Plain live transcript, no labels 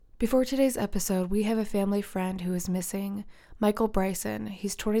Before today's episode, we have a family friend who is missing, Michael Bryson.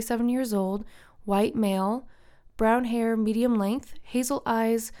 He's 27 years old, white male, brown hair, medium length, hazel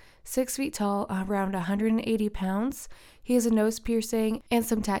eyes, 6 feet tall, around 180 pounds. He has a nose piercing and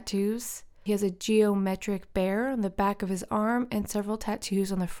some tattoos. He has a geometric bear on the back of his arm and several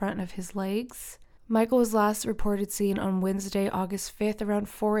tattoos on the front of his legs. Michael was last reported seen on Wednesday, August 5th around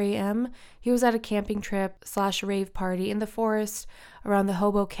 4 a.m. He was at a camping trip / rave party in the forest around the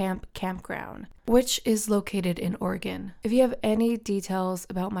Hobo Camp campground, which is located in Oregon. If you have any details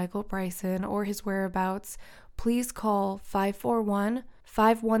about Michael Bryson or his whereabouts, please call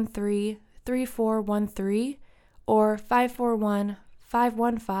 541-513-3413 or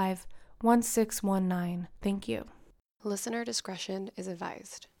 541-515-1619. Thank you. Listener discretion is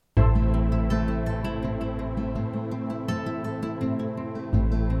advised.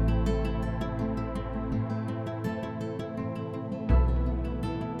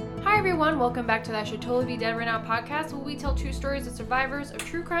 Hi everyone, welcome back to That Should Totally Be Dead Right Now podcast, where we tell true stories of survivors of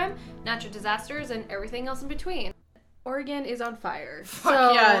true crime, natural disasters, and everything else in between. Oregon is on fire.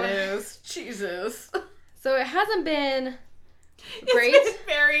 Fuck yeah, it is. Jesus. So it hasn't been great. It's been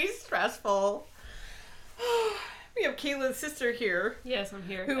very stressful. We have Caitlin's sister here. Yes, I'm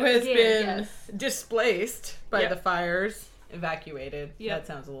here. Who has been displaced by the fires. Evacuated. Yep. That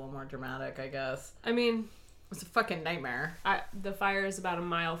sounds a little more dramatic, I guess. I mean, it's a fucking nightmare. The fire is about a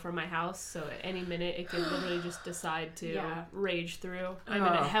mile from my house, so at any minute it could literally just decide to rage through. I'm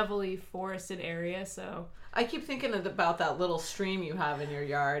in a heavily forested area, so... I keep thinking about that little stream you have in your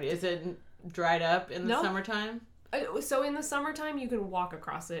yard. Is it dried up in the summertime? So in the summertime, you can walk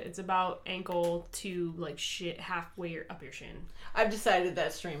across it. It's about ankle to, like, halfway up your shin. I've decided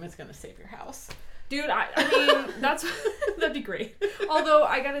that stream is going to save your house. Dude, I mean, that'd be great. Although,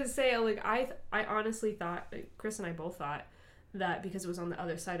 I gotta say, like, I honestly thought, like, Chris and I both thought that because it was on the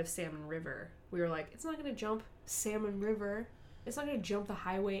other side of Salmon River, we were like, it's not gonna jump Salmon River. It's not gonna jump the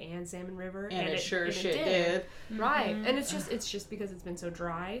highway and Salmon River. And it did. Right. And it's just because it's been so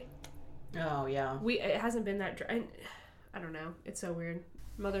dry. Oh, yeah. It hasn't been that dry. And, I don't know. It's so weird.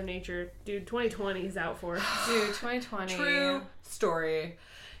 Mother Nature. Dude, 2020 is out for us. Dude, 2020. True story.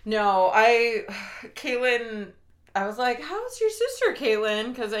 No, Caitlin, I was like, how's your sister,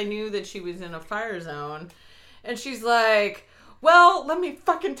 Caitlin? Because I knew that she was in a fire zone. And she's like, well, let me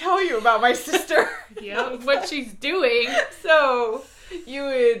fucking tell you about my sister. Yep, what she's doing. So, you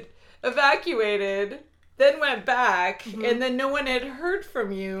had evacuated, then went back, and then no one had heard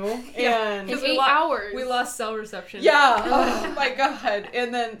from you. And in 8 hours. We lost cell reception. Yeah. Oh my God.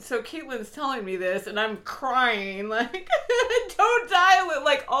 And then, so Caitlin's telling me this, and I'm crying, like, don't dial it,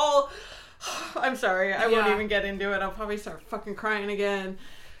 like, all... I'm sorry. I won't even get into it. I'll probably start fucking crying again.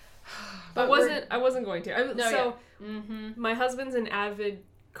 But I wasn't going to. My husband's an avid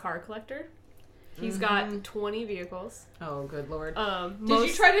car collector. He's got 20 vehicles. Oh, good Lord. Did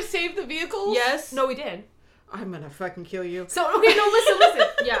you try to save the vehicles? Yes. No, we did. I'm gonna fucking kill you. So, okay, no, listen.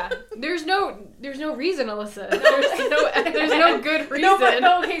 Yeah. There's no reason, Alyssa. There's no good reason.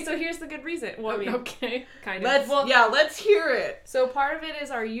 Okay, so here's the good reason. Well, I mean, okay. Kind of. Let's hear it. So part of it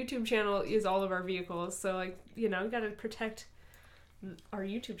is our YouTube channel is all of our vehicles. So, like, you know, we gotta protect our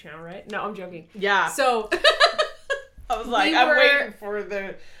YouTube channel, right? No, I'm joking. Yeah. So... I was like, I'm waiting for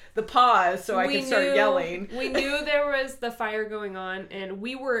the pause so I can start yelling. We knew there was the fire going on, and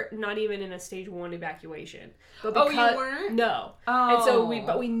we were not even in a stage 1 evacuation. But you weren't? No. Oh. And so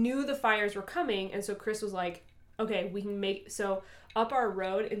we knew the fires were coming, and so Chris was like, okay, we can so up our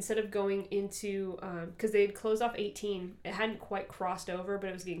road, instead of going into, because they had closed off 18, it hadn't quite crossed over, but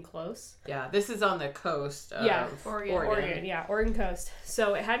it was getting close. Yeah, this is on the coast of Oregon. Yeah, Oregon coast.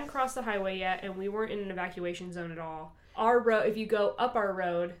 So it hadn't crossed the highway yet, and we weren't in an evacuation zone at all. Our road, if you go up our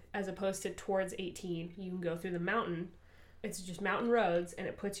road as opposed to towards 18, you can go through the mountain. It's just mountain roads, and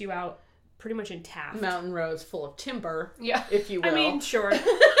it puts you out pretty much in Taft. Mountain roads full of timber, yeah, if you will. I mean, sure.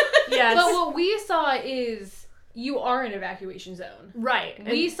 Yes. But what we saw is you are in evacuation zone. Right.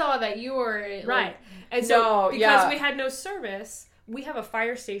 We saw that you were... Right. And so, because we had no service, we have a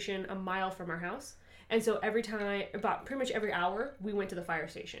fire station a mile from our house. And so every time, about pretty much every hour, we went to the fire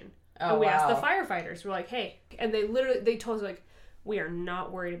station. And we asked the firefighters, we're like, hey, and they told us, like, we are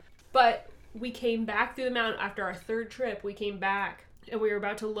not worried. But we came back through the mountain after our third trip. We came back, and we were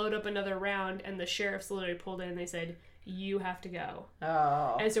about to load up another round, and the sheriffs literally pulled in, and they said, you have to go.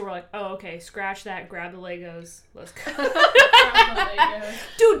 Oh. And so we're like, oh, okay, scratch that, grab the Legos, let's go. Legos.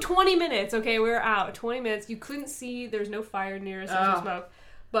 Dude, 20 minutes, okay, we were out. 20 minutes, you couldn't see, there's no fire near us, there's no smoke.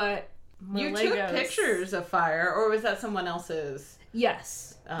 But you took pictures of fire, or was that someone else's? Yes.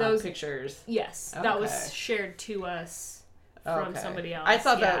 Those pictures. Yes. Okay. That was shared to us from somebody else. I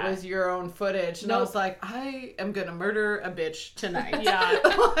thought that was your own footage, and I was like, I am gonna murder a bitch tonight. Yeah.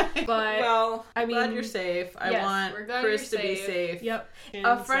 But well, I mean, glad you're safe. I want Chris to be safe. Yep.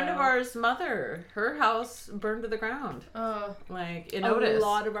 A friend of ours' mother, her house burned to the ground. Like in Otis. A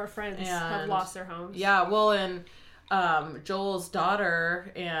lot of our friends have lost their homes. Yeah. Well, and Joel's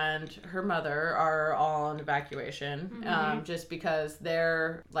daughter and her mother are all on evacuation, just because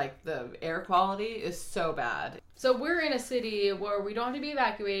they're like the air quality is so bad. So we're in a city where we don't have to be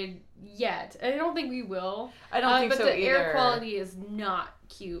evacuated yet. I don't think we will. I don't think so either. But the air quality is not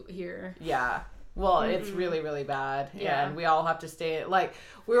cute here. Yeah. Well, it's really, really bad. Yeah. And we all have to stay, like,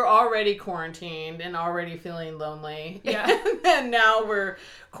 we're already quarantined and already feeling lonely. Yeah. And now we're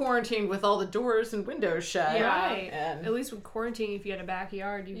quarantined with all the doors and windows shut. Yeah. Right. And at least with quarantine, if you had a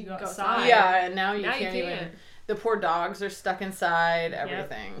backyard, you could go outside. Yeah, and now you can't even. The poor dogs are stuck inside,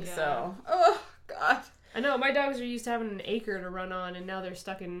 everything. Yep. Yeah. So, oh, God. I know, my dogs are used to having an acre to run on, and now they're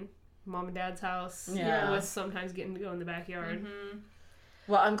stuck in mom and dad's house. Yeah. With sometimes getting to go in the backyard. Mm-hmm.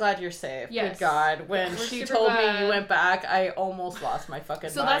 Well, I'm glad you're safe. Yes. Good God. When she told me you went back, I almost lost my fucking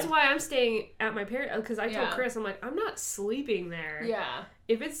mind. So that's why I'm staying at my parents', because I told Chris, I'm like, I'm not sleeping there. Yeah.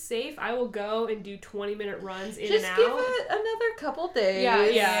 If it's safe, I will go and do 20-minute runs in and out. Just give it another couple days.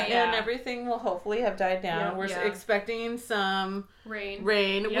 Yeah. And everything will hopefully have died down. We're expecting some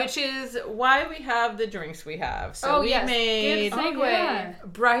rain, which is why we have the drinks we have. So we made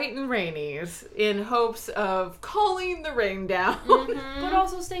Bright and Rainies in hopes of calling the rain down. But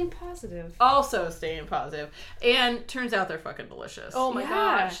also staying positive. And turns out they're fucking delicious. Oh my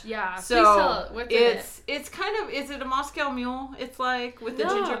gosh. Yeah. So it's kind of, is it a Moscow Mule? It's like with the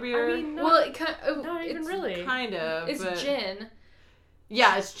ginger beer. I mean, not even really. Kind of. It's gin.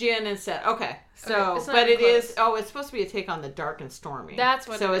 Yeah, it's gin instead. Okay. So, but it is, it's supposed to be a take on the dark and stormy. That's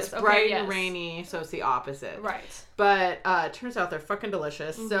what so it is. So it's bright and rainy, so it's the opposite. Right. But it turns out they're fucking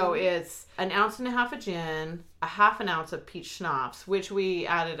delicious. So it's 1.5 ounces of gin, 1/2 ounce of peach schnapps, which we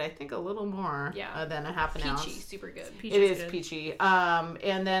added, I think, a little more than 1/2 ounce. Peachy, super good. Peach is good. Peachy.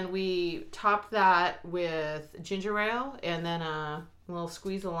 And then we topped that with ginger ale and then a little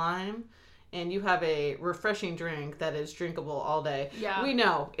squeeze of lime. And you have a refreshing drink that is drinkable all day. Yeah. We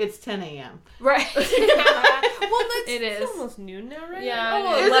know. It's 10 a.m. Right. Well, it's almost noon now, right? Yeah.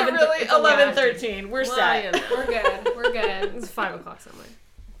 Oh, 11, really? 11:13. We're set. We're good. We're good. It's 5 o'clock somewhere.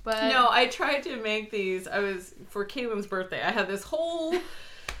 But no, I tried to make these. For Caitlin's birthday, I had this whole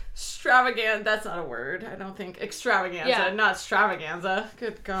extravaganza. That's not a word. I don't think. Extravaganza, not extravaganza.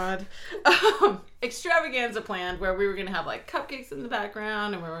 Good God. Extravaganza planned where we were going to have like cupcakes in the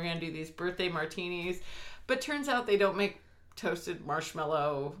background and we were going to do these birthday martinis. But turns out they don't make toasted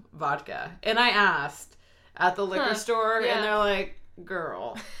marshmallow vodka. And I asked at the liquor store and they're like,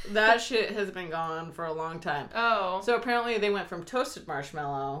 girl, that shit has been gone for a long time. Oh. So apparently they went from toasted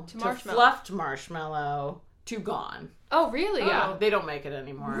marshmallow to fluffed marshmallow to gone. Oh, really? Yeah, they don't make it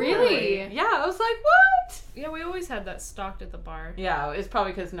anymore. Really? Yeah, I was like, what? Yeah, we always had that stocked at the bar. Yeah, it's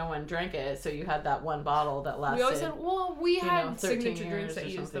probably because no one drank it, so you had that one bottle that lasted. We always had, we had signature drinks that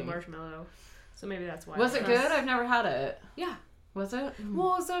used the marshmallow. So maybe that's why. Was it good? I've never had it. Yeah. Was it?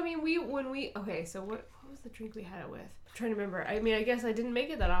 Well, so I mean, so what was the drink we had it with? I'm trying to remember. I mean, I guess I didn't make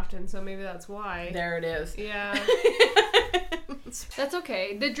it that often, so maybe that's why. There it is. Yeah. That's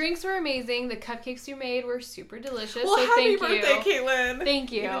okay. The drinks were amazing. The cupcakes you made were super delicious. Well, so happy thank birthday, you. Caitlin. Thank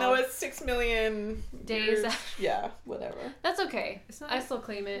you. Even though it's 6 million days. Yeah, whatever. That's okay. I still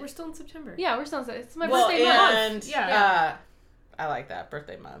claim it. We're still in September. Yeah, we're still in September. It's my birthday month. Yeah. I like that.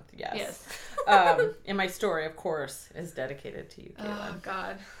 Birthday month. Yes. And my story, of course, is dedicated to you, Caitlin. Oh,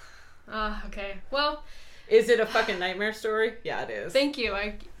 God. Okay. Well. Is it a fucking nightmare story? Yeah, it is. Thank you.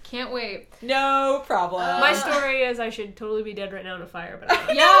 I can't wait. No problem. My story is I should totally be dead right now in a fire, but I'm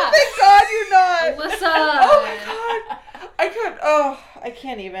not. Yeah. Thank God you're not. Alyssa. Oh my God. I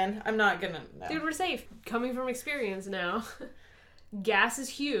can't even. I'm not gonna. No. Dude, we're safe. Coming from experience now. Gas is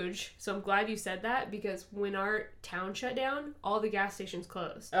huge, so I'm glad you said that because when our town shut down, all the gas stations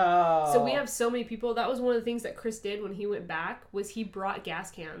closed. Oh. So we have so many people. That was one of the things that Chris did when he went back was he brought gas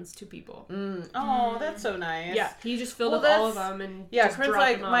cans to people. Oh, that's so nice. Yeah, he just filled up all of them and just Prince dropped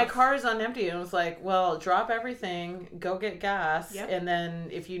like them off. my car is on empty and was like, well, drop everything, go get gas, and then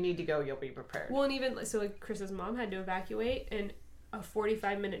if you need to go, you'll be prepared. Well, and even so, like Chris's mom had to evacuate, and a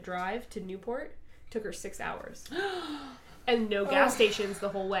 45-minute drive to Newport took her 6 hours. And no gas stations the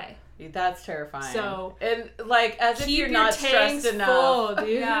whole way. That's terrifying. So, and like as if you're not stressed enough. Full,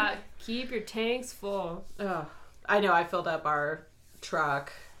 dude. Yeah, keep your tanks full. Oh, I know. I filled up our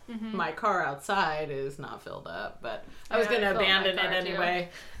truck. Mm-hmm. My car outside is not filled up, but I was going to abandon it anyway.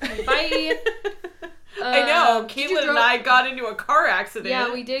 Bye. I know. Caitlin and I got into a car accident.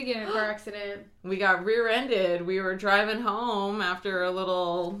 Yeah, we did get in a car accident. We got rear-ended. We were driving home after a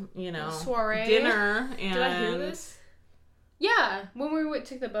little, soiree dinner. And did I hear this? Yeah, when we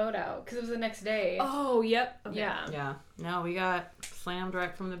took the boat out, because it was the next day. Oh, yep. Okay. Yeah. Yeah. No, we got slammed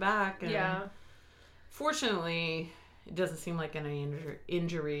right from the back. And fortunately, it doesn't seem like any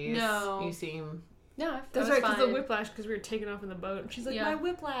injuries. No. You seem... No, that's right, because the whiplash, because we were taking off in the boat. And she's like, my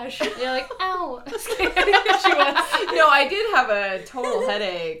whiplash. Yeah, like, ow. She was. No, I did have a total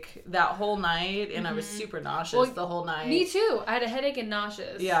headache that whole night, and I was super nauseous the whole night. Me too. I had a headache and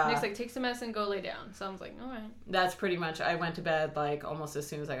nauseous. Yeah. Nick's like, take some medicine, go lay down. So I was like, all right. That's pretty much, I went to bed like almost as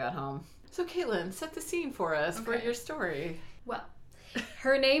soon as I got home. So Caitlin, set the scene for us for your story. Well,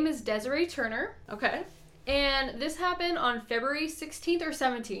 her name is Desiree Turner. Okay. And this happened on February 16th or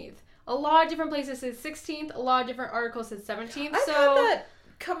 17th. A lot of different places said 16th. A lot of different articles said 17th. I've had that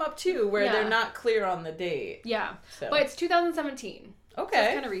come up too, where they're not clear on the date. Yeah. So. But it's 2017. Okay. So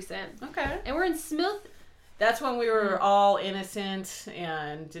it's kind of recent. Okay. And we're in Smith. That's when we were all innocent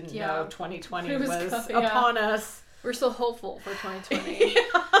and didn't know 2020 was upon us. We're still hopeful for 2020.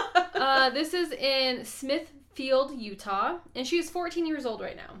 This is in Smithfield, Utah. And she's 14 years old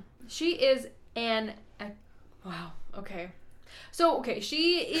right now. She is wow. Okay. So,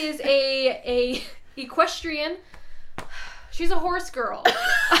 she is a equestrian. She's a horse girl. I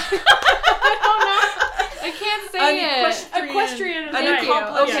don't know. I can't say it. Equestrian. Thank you.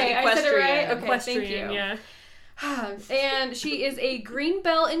 Okay, I said it right. Okay, equestrian, thank you. Yeah. And she is a green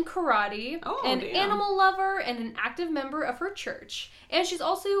belt in karate, an animal lover, and an active member of her church. And she's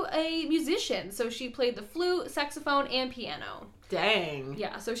also a musician, so she played the flute, saxophone, and piano. Dang.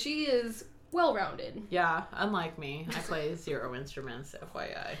 Yeah, so she is well-rounded. Yeah, unlike me. I play 0 instruments,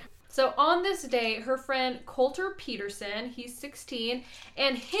 FYI. So on this day, her friend Coulter Peterson, he's 16,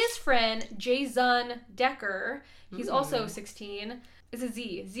 and his friend Jason Decker, he's also 16, it's a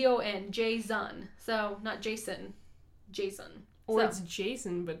Z, Z-O-N, Jason. So not Jason, Jason. Or it's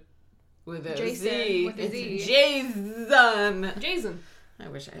Jason, but with a Jason, Z. with a Z. It's Jason. Jason. I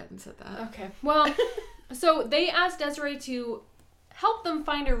wish I hadn't said that. Okay, well, so they asked Desiree to help them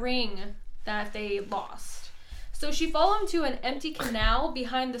find a ring that they lost. So she followed him to an empty canal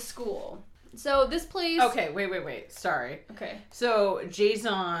behind the school. So this place... Okay, wait. Sorry. Okay. So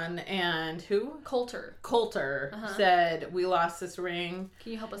Jason and who? Coulter said, we lost this ring.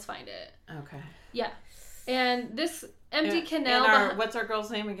 Can you help us find it? Okay. Yeah. And this empty canal... And what's our girl's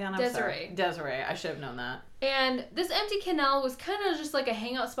name again? Desiree. Sorry. Desiree. I should have known that. And this empty canal was kind of just like a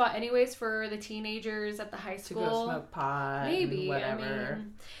hangout spot anyways for the teenagers at the high school. To go smoke pot. Maybe. Whatever.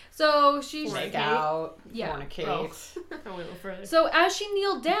 So she's... Make out. Yeah. Fornicate. Oh. I went further. So as she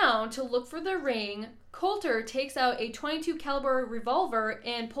kneeled down to look for the ring, Coulter takes out a .22 caliber revolver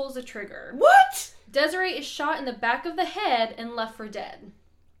and pulls the trigger. What? Desiree is shot in the back of the head and left for dead.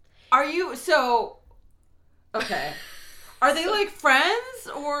 Are you... So... Okay. Are they like friends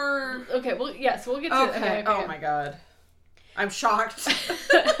or... Okay, well, yes, we'll get to it. Okay. Oh my god. I'm shocked.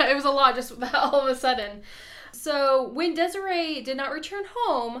 It was a lot just all of a sudden. So when Desiree did not return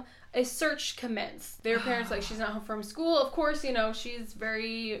home, a search commenced. Their parents she's not home from school. Of course, she's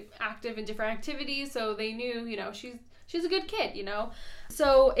very active in different activities, so they knew, she's a good kid,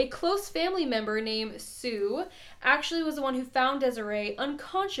 So a close family member named Sue actually was the one who found Desiree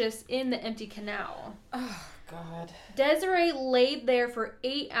unconscious in the empty canal. Oh, God. Desiree laid there for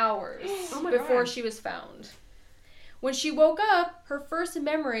 8 hours before she was found. When she woke up, her first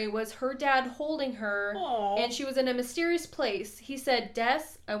memory was her dad holding her, and she was in a mysterious place. He said, Des,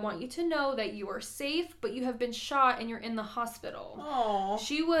 I want you to know that you are safe, but you have been shot and you're in the hospital. Aww.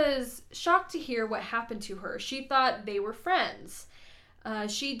 She was shocked to hear what happened to her. She thought they were friends.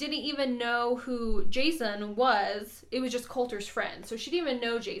 She didn't even know who Jason was. It was just Coulter's friend. So she didn't even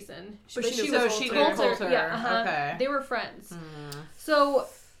know Jason. But she knew Coulter. Yeah, Okay. They were friends. So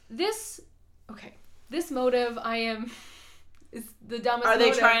this motive is the dumbest Are they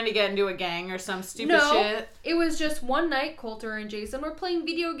motive. trying to get into a gang or some stupid shit? It was just one night Coulter and Jason were playing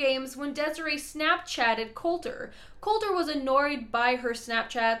video games when Desiree Snapchatted Coulter. Coulter was annoyed by her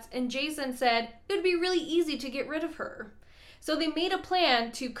Snapchats, and Jason said it would be really easy to get rid of her. So they made a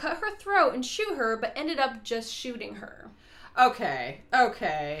plan to cut her throat and shoot her, but ended up just shooting her. Okay.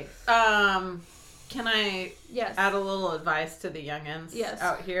 Can I add a little advice to the youngins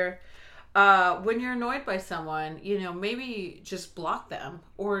out here? When you're annoyed by someone, maybe just block them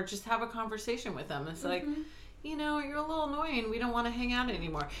or just have a conversation with them. It's like, you know, you're a little annoying. We don't want to hang out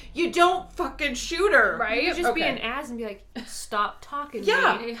anymore. You don't fucking shoot her. Right? You just be an ass and be like, stop talking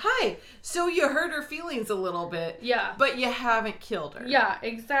Yeah, to me. hi. So you hurt her feelings a little bit. Yeah. But you haven't killed her. Yeah,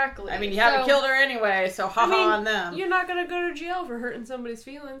 exactly. I mean, you haven't killed her anyway, so haha on them. You're not going to go to jail for hurting somebody's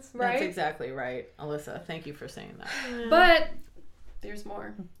feelings. Right? That's exactly right. Alyssa, thank you for saying that. But there's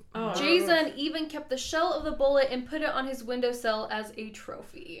more. Oh. Jason even kept the shell of the bullet and put it on his windowsill as a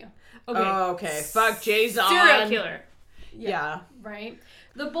trophy. Okay. Fuck Jason. Serial killer. Yeah. Right?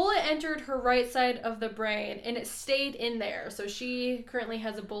 The bullet entered her right side of the brain and it stayed in there. So she currently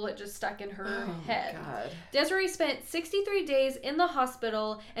has a bullet just stuck in her head. God. Desiree spent 63 days in the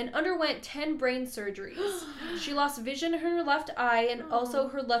hospital and underwent 10 brain surgeries. She lost vision in her left eye and also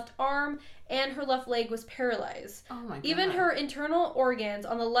her left arm, and her left leg was paralyzed. Oh my God. Even her internal organs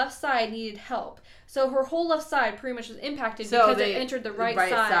on the left side needed help. So her whole left side pretty much was impacted because it entered the right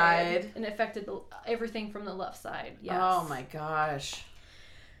side and affected everything from the left side. Yes. Oh my gosh.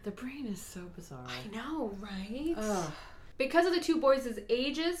 The brain is so bizarre. I know, right? Ugh. Because of the two boys'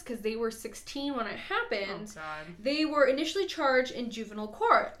 ages, because they were 16 when it happened, God. they were initially charged in juvenile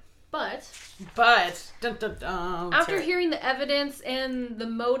court. But dun, dun, dun, after hearing the evidence and the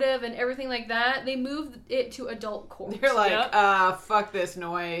motive and everything like that, they moved it to adult court. They're like, fuck this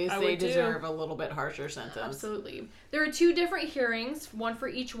noise. They deserve a little bit harsher sentence. Absolutely. There are 2 different hearings, one for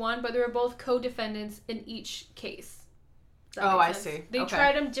each one, but they were both co-defendants in each case. I see. They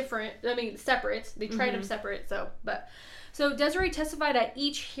tried them separate. They tried them separate, So Desiree testified at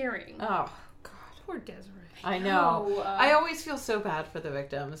each hearing. Oh, God. Poor Desiree. I know. I always feel so bad for the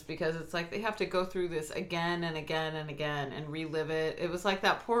victims because it's like they have to go through this again and again and again and relive it. It was like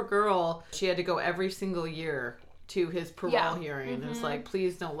that poor girl. She had to go every single year to his parole hearing. Mm-hmm. It's like,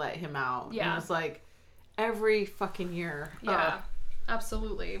 please don't let him out. Yeah. And it was like every fucking year. Yeah,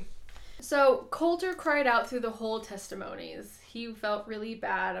 absolutely. So Coulter cried out through the whole testimonies. He felt really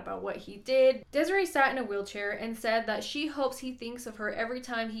bad about what he did. Desiree sat in a wheelchair and said that she hopes he thinks of her every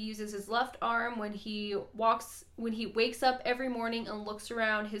time he uses his left arm when he wakes up every morning and looks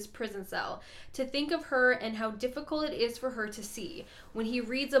around his prison cell. To think of her and how difficult it is for her to see. When he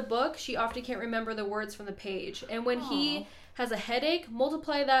reads a book, she often can't remember the words from the page. And when he has a headache,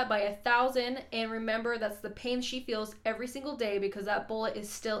 multiply that by 1,000 and remember that's the pain she feels every single day because that bullet is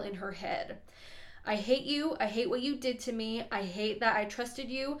still in her head. I hate you. I hate what you did to me. I hate that I trusted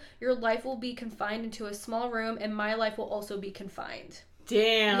you. Your life will be confined into a small room and my life will also be confined.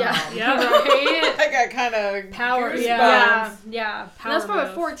 Damn. Yeah, right? I got kind of power. Yeah. Power that's from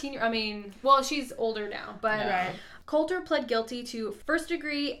a 14-year. I mean, well, she's older now, but Coulter pled guilty to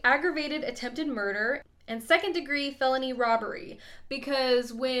first-degree aggravated attempted murder and second-degree felony robbery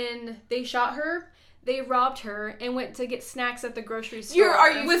because when they shot her, they robbed her and went to get snacks at the grocery store.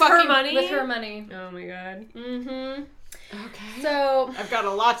 With her money? With her money. Oh my God. Mm-hmm. Okay. So I've got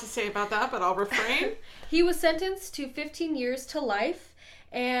a lot to say about that, but I'll refrain. He was sentenced to 15 years to life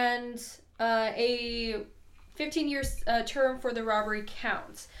and a 15-year term for the robbery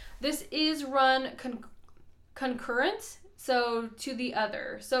count. This is run concurrent, so to the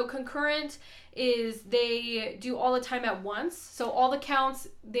other. So concurrent is they do all the time at once. So all the counts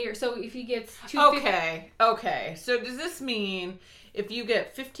there. So if he gets Okay. So does this mean if you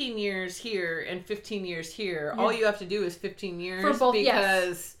get 15 years here and 15 years here, all you have to do is 15 years for both?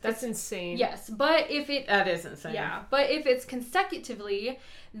 Because that's insane. Yes, but if that is insane. Yeah, but if it's consecutively,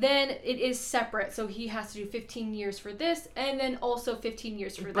 then it is separate. So he has to do 15 years for this, and then also 15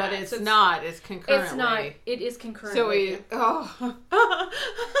 years for that. But it's not. It's concurrently. It's not. It is concurrently. So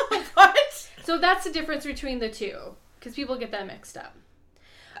what? So that's the difference between the two, because people get that mixed up.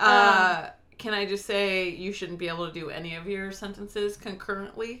 Can I just say you shouldn't be able to do any of your sentences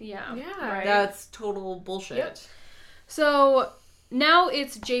concurrently? Yeah. Right. That's total bullshit. Yep. So now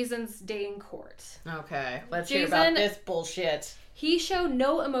it's Jason's day in court. Okay, let's hear about this bullshit. He showed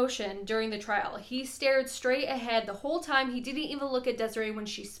no emotion during the trial. He stared straight ahead the whole time. He didn't even look at Desiree when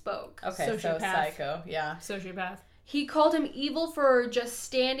she spoke. Okay, so psycho. Yeah. Sociopath. He called him evil for just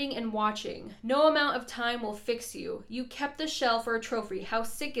standing and watching. No amount of time will fix you. You kept the shell for a trophy. How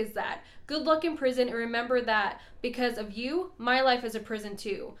sick is that? Good luck in prison, and remember that because of you, my life is a prison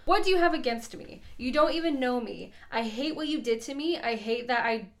too. What do you have against me? You don't even know me. I hate what you did to me. I hate that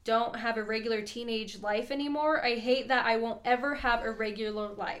I don't have a regular teenage life anymore. I hate that I won't ever have a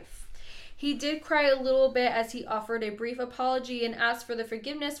regular life. He did cry a little bit as he offered a brief apology and asked for the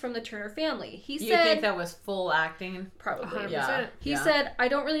forgiveness from the Turner family. He said... You think that was full acting? Probably. 100%. Yeah. He said, I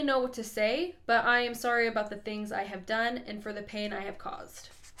don't really know what to say, but I am sorry about the things I have done and for the pain I have caused.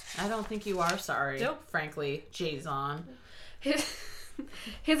 I don't think you are sorry, frankly, Jason.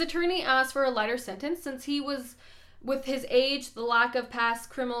 His attorney asked for a lighter sentence since he was, with his age, the lack of past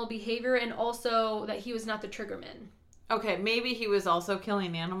criminal behavior, and also that he was not the triggerman. Okay, maybe he was also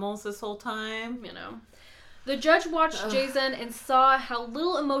killing animals this whole time. You know. The judge watched Jason and saw how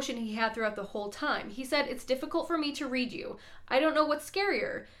little emotion he had throughout the whole time. He said, "It's difficult for me to read you. I don't know what's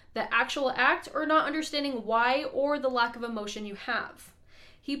scarier, the actual act or not understanding why or the lack of emotion you have."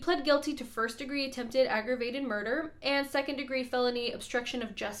 He pled guilty to first-degree attempted aggravated murder and second-degree felony obstruction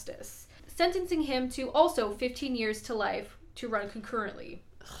of justice, sentencing him to also 15 years to life to run concurrently.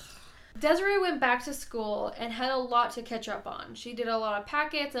 Desiree went back to school and had a lot to catch up on. She did a lot of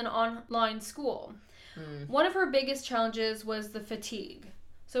packets and online school. One of her biggest challenges was the fatigue.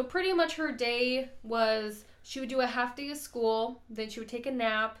 So pretty much her day was she would do a half day of school, then she would take a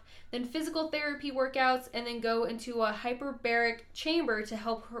nap, then physical therapy workouts, and then go into a hyperbaric chamber to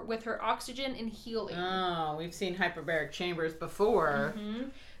help her with her oxygen and healing. Oh, we've seen hyperbaric chambers before. Mm-hmm.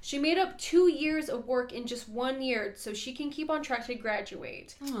 She made up 2 years of work in just 1 year so she can keep on track to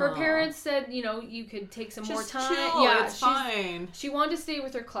graduate. Aww. Her parents said, you could take some more time. Chill, yeah, it's fine. She wanted to stay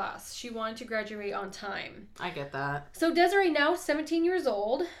with her class. She wanted to graduate on time. I get that. So Desiree, now 17 years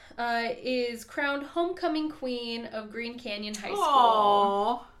old, is crowned homecoming queen of Green Canyon High School.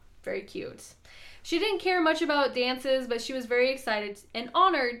 Aww. Very cute. She didn't care much about dances, but she was very excited and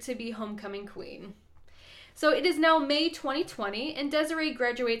honored to be homecoming queen. So it is now May 2020, and Desiree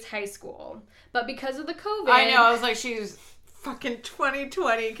graduates high school. But because of the COVID... I know, I was like, she's fucking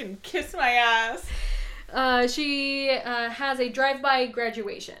 2020, can kiss my ass. She has a drive-by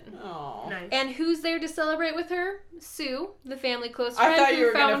graduation. Oh, nice. And who's there to celebrate with her? Sue, the family close friend. I thought you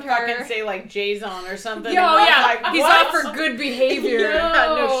were going to fucking say, like, Jason or something. Yo, yeah. Like, he's what? out for good behavior.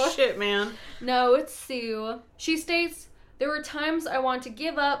 No shit, man. No, it's Sue. She states... "There were times I wanted to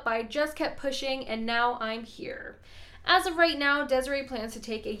give up, but I just kept pushing, and now I'm here." As of right now, Desiree plans to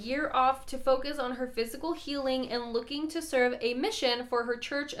take a year off to focus on her physical healing and looking to serve a mission for her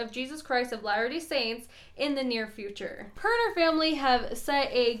Church of Jesus Christ of Latter-day Saints in the near future. Her and her family have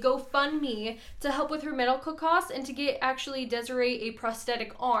set a GoFundMe to help with her medical costs and to get actually Desiree a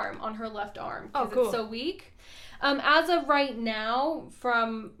prosthetic arm on her left arm because it's so weak. As of right now,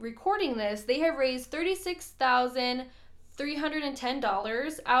 from recording this, they have raised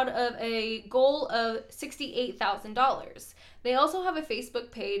 $36,310 out of a goal of $68,000. They also have a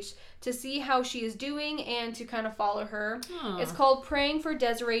Facebook page to see how she is doing and to kind of follow her. It's called Praying for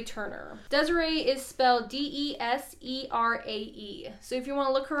Desiree Turner. Desiree is spelled Deserae. So if you want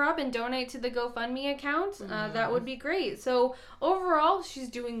to look her up and donate to the GoFundMe account, that would be great. So overall, she's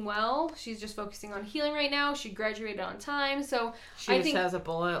doing well. She's just focusing on healing right now. She graduated on time. So She just has a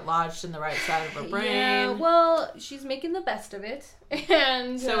bullet lodged in the right side of her brain. Yeah, well, she's making the best of it.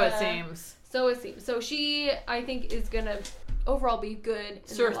 And so it seems. So she, I think, is going to overall be good.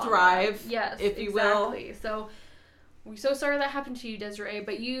 Thrive, yes, if you exactly. will. So we're so sorry that happened to you, Desiree,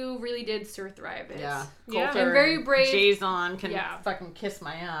 but you really did thrive. Yeah. And very brave. Jason can fucking kiss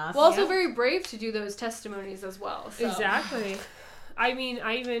my ass. Well, also very brave to do those testimonies as well. So. Exactly. I mean,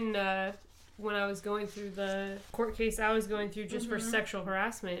 I even, when I was going through the court case I was going through just for sexual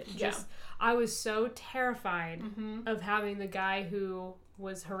harassment, I was so terrified of having the guy who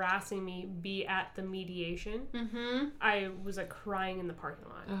was harassing me be at the mediation. I was like crying in the parking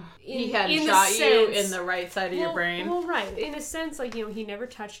lot. He had shot you in the right side of your brain. Well, right. In a sense, like, he never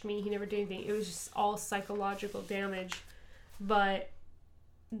touched me. He never did anything. It was just all psychological damage. But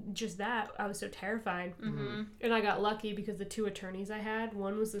just that, I was so terrified. And I got lucky because the two attorneys I had,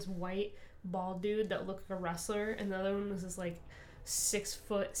 one was this white, bald dude that looked like a wrestler, and the other one was this, like,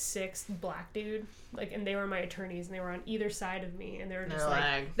 6'6" black dude, like, and they were my attorneys, and they were on either side of me, and they were just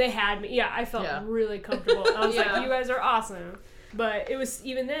they had me. Yeah, I felt really comfortable. I was like, you guys are awesome. But it was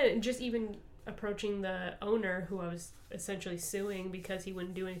even then, just even approaching the owner who I was essentially suing because he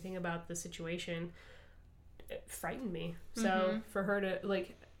wouldn't do anything about the situation, it frightened me. So for her to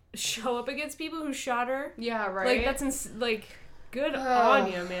like show up against people who shot her, like that's good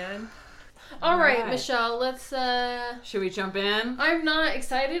on you, man. All right, Michelle, let's... Should we jump in? I'm not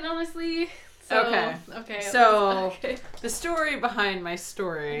excited, honestly. Okay. So, the story behind my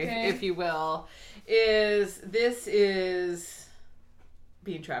story, if you will, is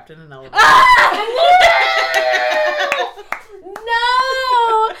being trapped in an elevator.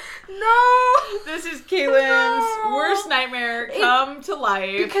 No! This is Kaylin's worst nightmare come to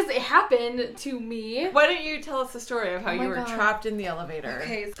life. Because it happened to me. Why don't you tell us the story of how you were trapped in the elevator?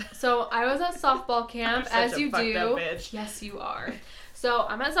 Okay, so I was at softball camp, as you do. Up bitch. Yes, you are. So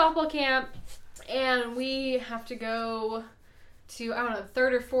I'm at softball camp, and we have to go to, I don't know,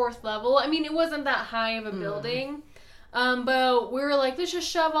 3rd or 4th level. I mean, it wasn't that high of a building. But we were like, let's just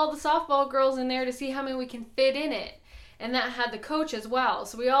shove all the softball girls in there to see how many we can fit in it. And that had the coach as well.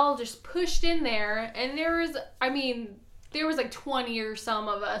 So we all just pushed in there. And there was like 20 or some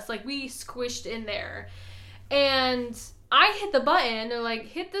of us. Like, we squished in there. And I hit the button. They're like,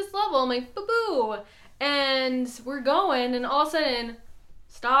 hit this level. I'm like, boo-boo. And we're going. And all of a sudden,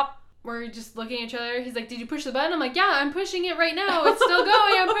 stop. We're just looking at each other. He's like, did you push the button? I'm like, yeah, I'm pushing it right now. It's still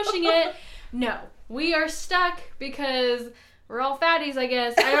going. I'm pushing it. No. We are stuck because we're all fatties, I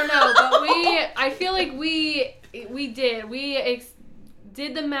guess. I don't know. But I feel like we did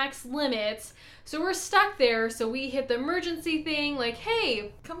the max limits. So we're stuck there. So we hit the emergency thing. Like,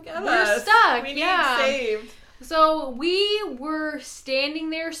 hey, come get us. We're stuck. We need saved. So we were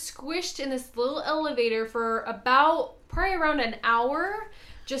standing there squished in this little elevator for probably around an hour,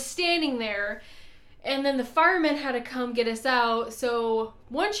 just standing there. And then the firemen had to come get us out. So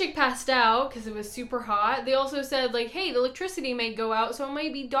one chick passed out because it was super hot. They also said, like, hey, the electricity may go out, so it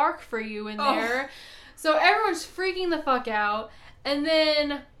might be dark for you in there. So everyone's freaking the fuck out. And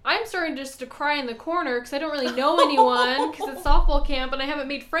then I'm starting just to cry in the corner because I don't really know anyone because it's softball camp and I haven't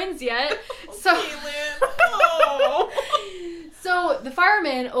made friends yet. So, so the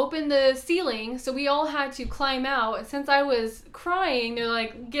firemen opened the ceiling, so we all had to climb out. And since I was crying, they're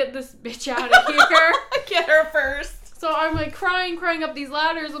like, get this bitch out of here. Get her first. So I'm like crying up these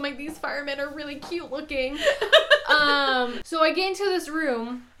ladders. I'm like, these firemen are really cute looking. So I get into this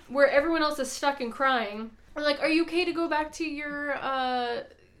room where everyone else is stuck and crying. They're like, are you okay to go back to your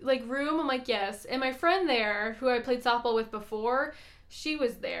room? I'm like, yes. And my friend there, who I played softball with before, she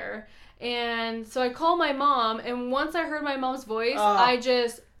was there. And so I called my mom, and once I heard my mom's voice,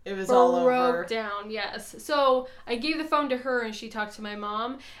 it was all over. Down, yes. So I gave the phone to her, and she talked to my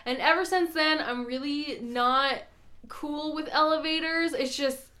mom. And ever since then, I'm really not cool with elevators. It's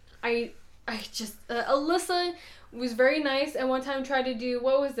just, Alyssa was very nice, and one time tried to do,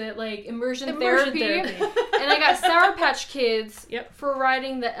 what was it, like immersion therapy. And I got Sour Patch Kids for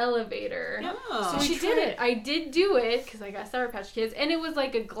riding the elevator. Oh. So she did it. I did do it because I got Sour Patch Kids, and it was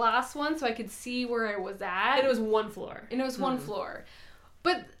like a glass one, so I could see where I was at. And it was one floor. One floor.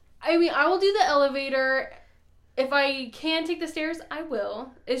 But I mean, I will do the elevator. If I can take the stairs, I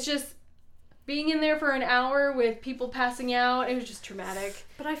will. It's just being in there for an hour with people passing out, it was just traumatic.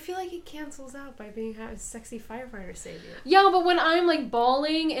 But I feel like it cancels out by being a sexy firefighter savior. Yeah, but when I'm like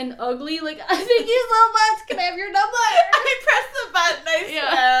bawling and ugly, like, I thank you so much. Can I have your number? I pressed the button, I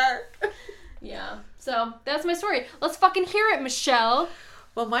swear. Yeah. So that's my story. Let's fucking hear it, Michelle.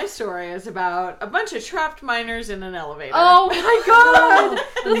 Well, my story is about a bunch of trapped miners in an elevator. Oh my god!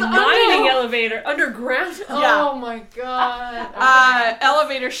 Mining elevator underground. Yeah. Oh my god.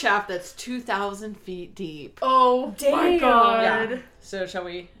 Elevator shaft that's 2,000 feet deep. Oh my god. Yeah. So shall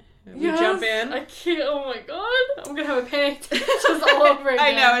we jump in? I can't. Oh my god. I'm gonna have a panic attack just all over again.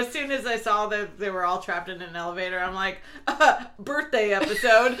 I know. As soon as I saw that they were all trapped in an elevator, I'm like, birthday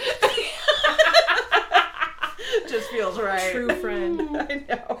episode. Just feels right. True friend. I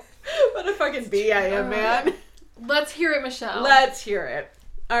know. What a fucking bee I am, man. Let's hear it, Michelle. Let's hear it.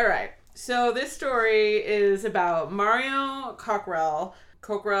 All right. So this story is about Mario Cockrell.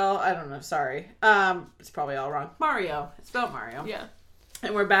 I don't know. Sorry. It's probably all wrong. Mario. It's about Mario. Yeah.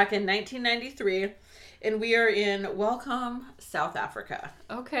 And we're back in 1993, and we are in Welcome, South Africa.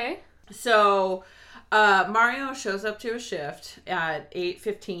 Okay. So Mario shows up to a shift at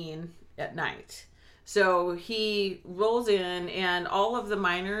 8:15 at night. So he rolls in, and all of the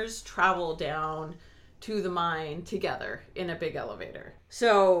miners travel down to the mine together in a big elevator.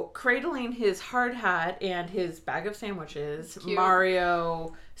 So, cradling his hard hat and his bag of sandwiches, Cute.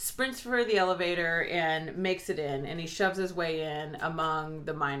 Mario sprints for the elevator and makes it in, and he shoves his way in among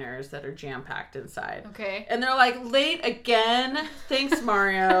the miners that are jam-packed inside. Okay. And they're like, late again? Thanks,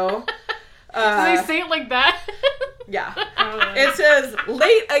 Mario. Do they say it like that? Yeah. It says,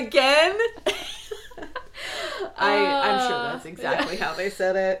 late again? I'm sure that's exactly how they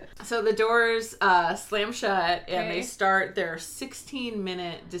said it. So the doors slam shut, and they start their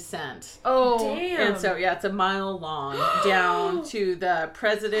 16-minute descent. Oh, damn. And so, yeah, it's a mile long down to the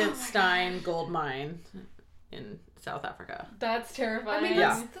President Stein gold mine in South Africa. That's terrifying. I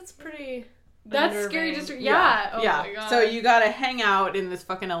mean, that's pretty... That's scary. Just yeah. Oh my god. So you gotta hang out in this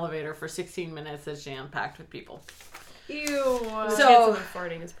fucking elevator for 16 minutes that's jam-packed with people. Ew. The So- chance of them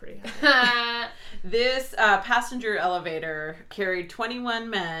farting is pretty high. This passenger elevator carried 21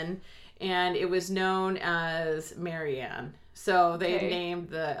 men, and it was known as Marianne. So they named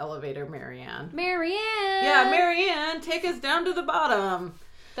the elevator Marianne. Marianne. Yeah, Marianne, take us down to the bottom.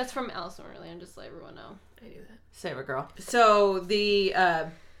 That's from Alice in Wonderland, just to let everyone know. I knew that. Save it, girl. So the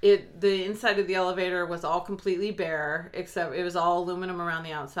The inside of the elevator was all completely bare, except it was all aluminum around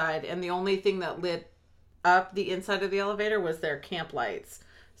the outside, and the only thing that lit up the inside of the elevator was their camp lights.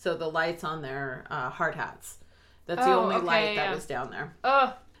 So the lights on their hard hats. That's the only light that was down there.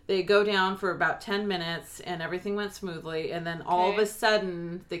 They go down for about 10 minutes, and everything went smoothly, and then all of a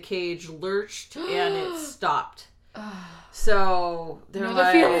sudden, the cage lurched, and it stopped. So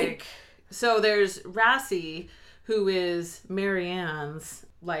they're so there's Rassie, who is Marianne's,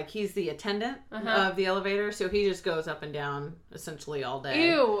 he's the attendant of the elevator, so he just goes up and down essentially all day.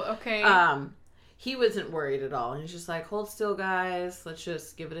 Ew, okay. He wasn't worried at all. He's just like, hold still, guys. Let's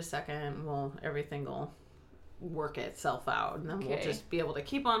just give it a second. Everything will work itself out, and then we'll just be able to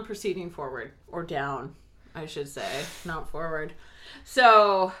keep on proceeding forward. Or down, I should say, not forward.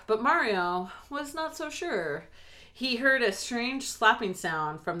 So, but Mario was not so sure. He heard a strange slapping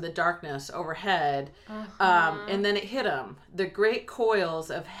sound from the darkness overhead, and then it hit him. The great coils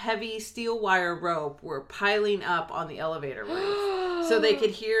of heavy steel wire rope were piling up on the elevator roof, so they could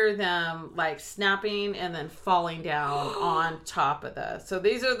hear them snapping and then falling down on top of So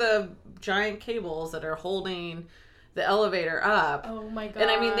these are the giant cables that are holding the elevator up. Oh my god!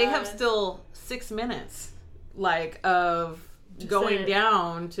 And I mean, they have still 6 minutes, of going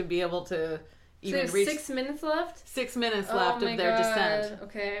down to be able to. So they have 6 minutes left? 6 minutes left of their descent.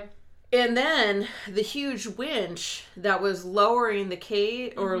 Okay. And then the huge winch that was lowering the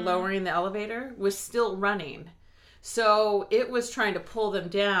cage or lowering the elevator was still running. So it was trying to pull them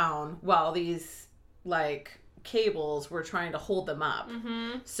down while these cables were trying to hold them up.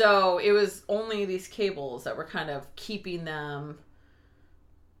 So it was only these cables that were kind of keeping them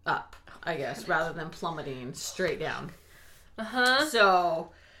up, I guess, rather than plummeting straight down. So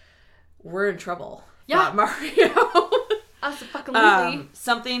we're in trouble. Yeah, Mario. Absolutely.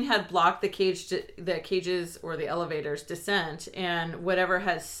 Something had blocked the cages or the elevator's descent, and whatever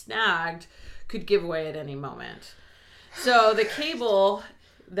has snagged could give way at any moment. So the cable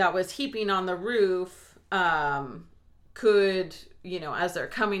that was heaping on the roof could, as they're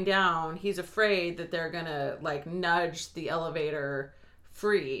coming down, he's afraid that they're gonna nudge the elevator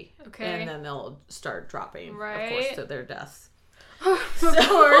free, and then they'll start dropping, of course, to their deaths. Of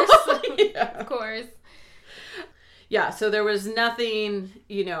course. Yeah. Of course. Yeah, so there was nothing,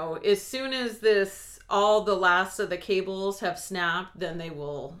 as soon as all the last of the cables have snapped, then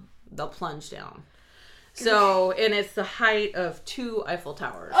they'll plunge down. So, and it's the height of 2 Eiffel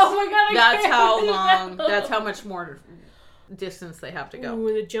Towers. Oh my god, that's how much more distance they have to go.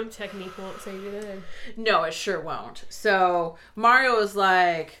 Ooh, the jump technique won't save you then. No, it sure won't. So, Mario is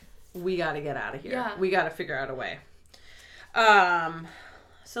like, we got to get out of here. Yeah. We got to figure out a way.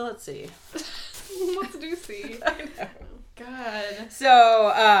 So let's see. What's Lucy? I know. God.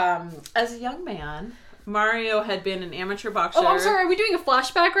 So, as a young man, Mario had been an amateur boxer. Oh, I'm sorry. Are we doing a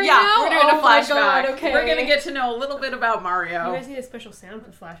flashback now? Yeah, we're doing a flashback. My God, okay. We're gonna get to know a little bit about Mario. You guys need a special sound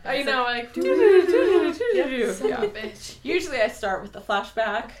for flashbacks. I know, son of a bitch. Usually I start with the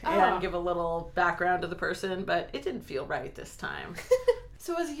flashback and give a little background to the person, but it didn't feel right this time.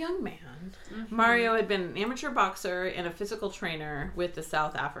 So as a young man, Mario had been an amateur boxer and a physical trainer with the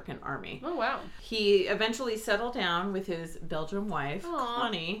South African Army. Oh, wow. He eventually settled down with his Belgian wife,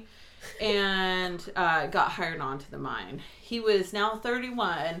 Connie, and got hired on to the mine. He was now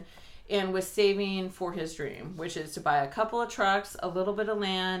 31 and was saving for his dream, which is to buy a couple of trucks, a little bit of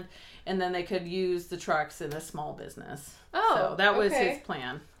land, and then they could use the trucks in a small business. Oh, so that was his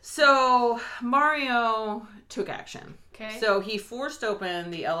plan. So Mario took action. Okay. So he forced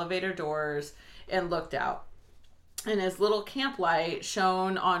open the elevator doors and looked out. And his little camp light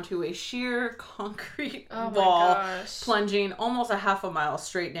shone onto a sheer concrete wall, plunging almost a half a mile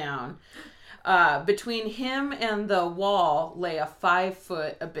straight down. Between him and the wall lay a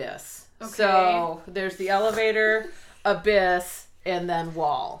 5-foot abyss. Okay. So there's the elevator, abyss, and then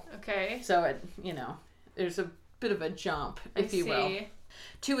wall. Okay. So there's a bit of a jump, if you will.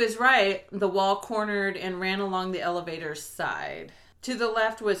 To his right, the wall cornered and ran along the elevator's side. To the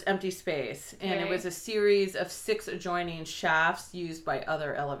left was empty space, and it was a series of 6 adjoining shafts used by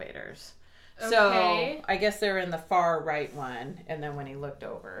other elevators. Okay. So I guess they're in the far right one, and then when he looked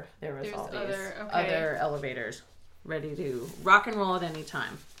over, there's all these other elevators ready to rock and roll at any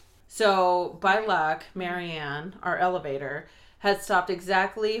time. So by luck, Marianne, our elevator, had stopped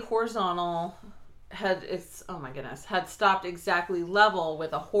exactly horizontal. Had stopped exactly level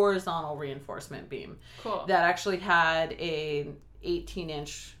with a horizontal reinforcement beam. Cool. That actually had a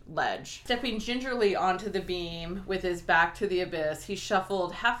 18-inch ledge. Stepping gingerly onto the beam with his back to the abyss, he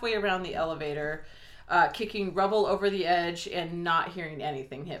shuffled halfway around the elevator, kicking rubble over the edge and not hearing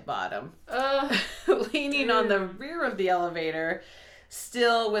anything hit bottom. Leaning on the rear of the elevator,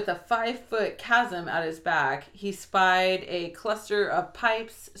 Still with a 5-foot chasm at his back, he spied a cluster of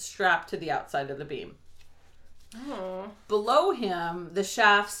pipes strapped to the outside of the beam. Oh. Below him, the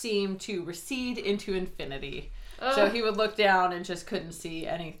shaft seemed to recede into infinity. So he would look down and just couldn't see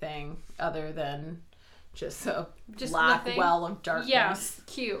anything other than just a black well of darkness. Yeah,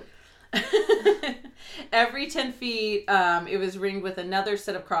 cute. Every 10 feet, it was ringed with another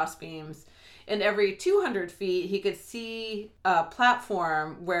set of crossbeams. And every 200 feet, he could see a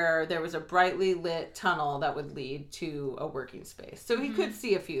platform where there was a brightly lit tunnel that would lead to a working space. So he could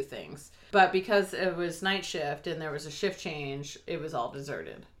see a few things. But because it was night shift and there was a shift change, it was all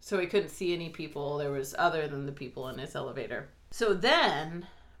deserted. So he couldn't see any people there was other than the people in his elevator. So then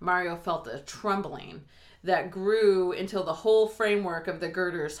Mario felt a trembling that grew until the whole framework of the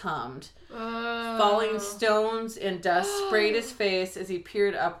girders hummed. Falling stones and dust sprayed his face as he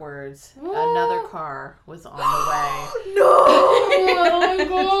peered upwards. Another car was on the way. No! Oh my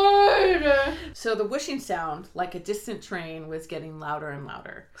god! So the whooshing sound, like a distant train, was getting louder and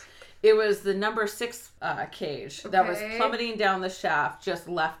louder. It was the number 6 cage that was plummeting down the shaft just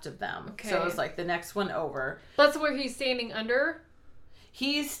left of them. Okay. So it was like the next one over. That's where he's standing under?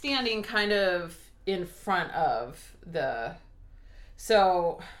 He's standing kind of in front of the...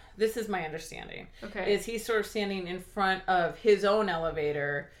 So this is my understanding. Okay. Is he's sort of standing in front of his own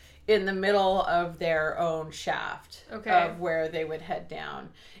elevator in the middle of their own shaft of where they would head down.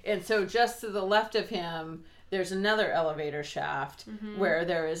 And so just to the left of him, there's another elevator shaft where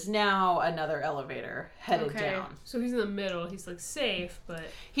there is now another elevator headed down. So he's in the middle. He's like safe, but...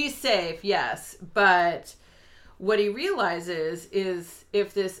 He's safe, yes. But what he realizes is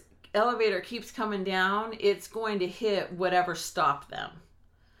if this elevator keeps coming down, it's going to hit whatever stopped them.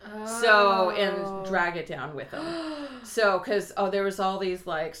 So, and drag it down with them. So, because, there was all these,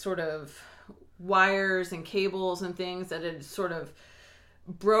 like, sort of wires and cables and things that had sort of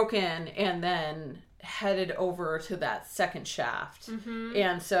broken and then headed over to that second shaft.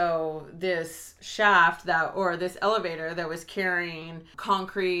 And so this shaft this elevator that was carrying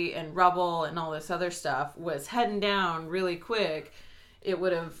concrete and rubble and all this other stuff was heading down really quick. It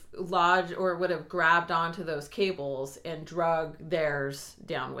would have lodged or would have grabbed onto those cables and drug theirs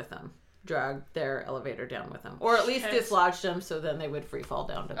down with them. Drug their elevator down with them. Or at least dislodged them so then they would free fall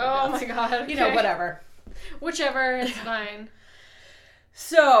down to their deaths. My god. Okay. You know, whatever. Whichever, it's fine.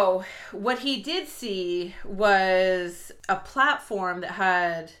 So, what he did see was a platform that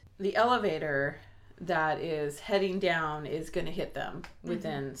had the elevator that is heading down is going to hit them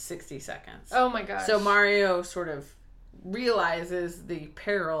within 60 seconds. Oh my gosh. So, Mario sort of realizes the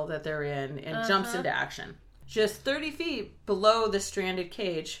peril that they're in and jumps into action. Just 30 feet below the stranded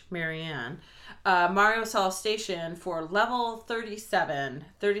cage, Marianne, Mario saw a station for level 37,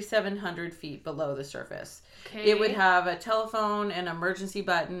 3,700 feet below the surface. Okay. It would have a telephone and emergency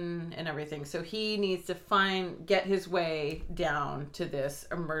button and everything. So he needs to get his way down to this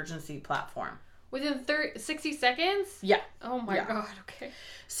emergency platform. Within 60 seconds? Yeah. Oh my god, okay.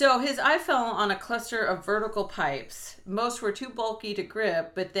 So his eye fell on a cluster of vertical pipes. Most were too bulky to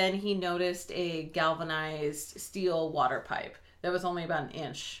grip, but then he noticed a galvanized steel water pipe that was only about an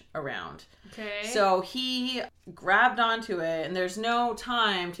inch around. Okay. So he grabbed onto it, and there's no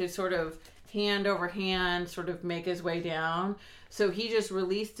time to sort of hand over hand sort of make his way down. So he just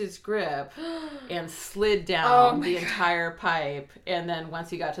released his grip and slid down the entire pipe. And then once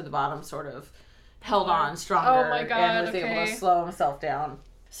he got to the bottom, sort of held on stronger and was able to slow himself down.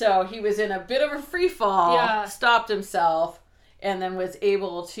 So he was in a bit of a free fall, stopped himself, and then was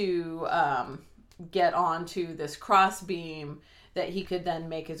able to get onto this cross beam that he could then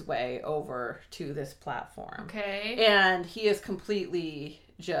make his way over to this platform. Okay. And he is completely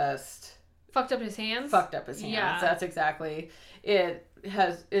just... Fucked up his hands? Fucked up his hands. Yeah. That's exactly...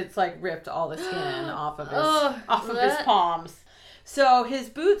 It's like ripped all the skin off of his palms. So his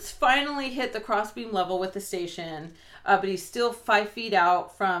boots finally hit the crossbeam level with the station, but he's still 5 feet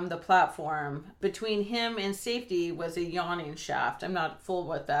out from the platform. Between him and safety was a yawning shaft. I'm not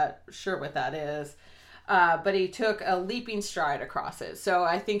sure what that is. But he took a leaping stride across it. So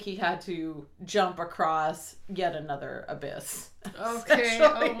I think he had to jump across yet another abyss. Okay.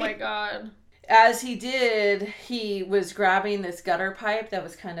 Oh my god. As he did, he was grabbing this gutter pipe that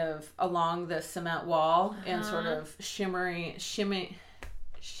was kind of along the cement wall and sort of shimmying.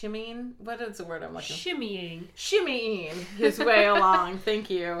 What is the word I'm looking for? Shimmying his way along. Thank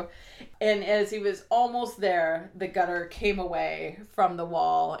you. And as he was almost there, the gutter came away from the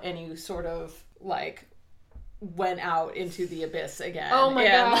wall and he sort of like went out into the abyss again. Oh my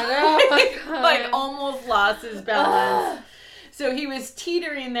god. Oh my god. Like almost lost his balance. So he was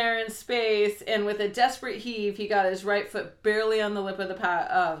teetering there in space, and with a desperate heave, he got his right foot barely on the lip of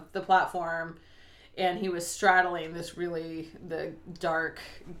the platform, and he was straddling the dark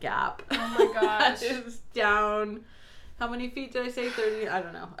gap. Oh my gosh. That is down. How many feet did I say? 30? I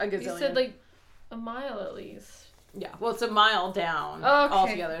don't know. A gazillion. You said like a mile at least. Yeah. Well, it's a mile down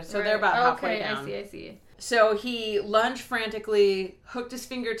altogether. So they're about halfway down. I see. So he lunged frantically, hooked his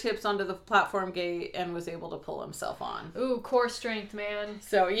fingertips onto the platform gate, and was able to pull himself on. Ooh, core strength, man.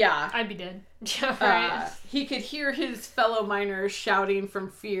 So, yeah. I'd be dead. Yeah, right. He could hear his fellow miners shouting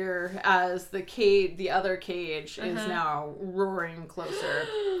from fear as the other cage is now roaring closer.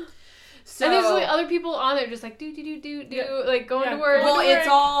 So, and there's like other people on there just like do like going to work.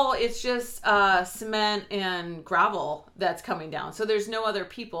 Well, it's just cement and gravel that's coming down. So there's no other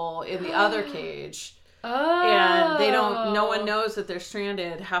people in the other cage. Oh. And no one knows that they're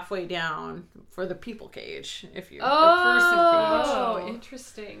stranded halfway down for the people cage. The person cage. Oh,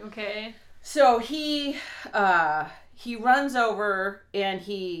 interesting. Okay. So he runs over and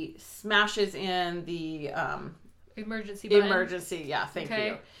he smashes in the emergency button. Thank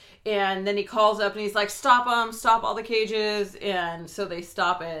you. And then he calls up and he's like, stop them, stop all the cages. And so they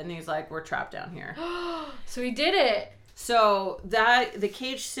stop it and he's like, we're trapped down here. So he did it. So the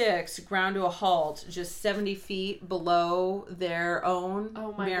cage 6 ground to a halt just 70 feet below their own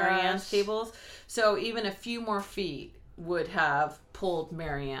Marianne's cables. So even a few more feet would have pulled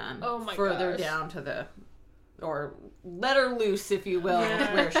Marianne further down to or let her loose, if you will,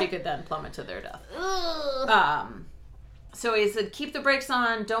 where she could then plummet to their death. So he said, keep the brakes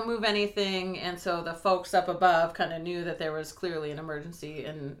on, don't move anything. And so the folks up above kind of knew that there was clearly an emergency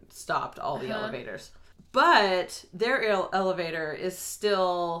and stopped all the elevators. But their elevator is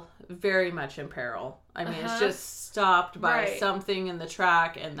still very much in peril. I mean, it's just stopped by something in the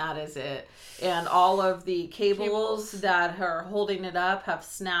track, and that is it. And all of the cables that are holding it up have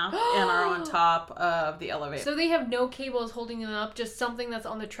snapped and are on top of the elevator. So they have no cables holding them up, just something that's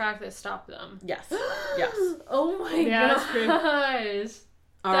on the track that stopped them. Yes. Yes. Oh my gosh.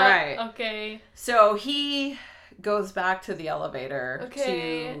 All right. Okay. So he goes back to the elevator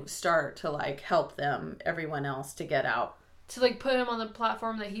to start to like help everyone else to get out. To like put him on the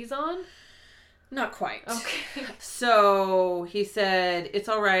platform that he's on? Not quite. Okay. So he said, it's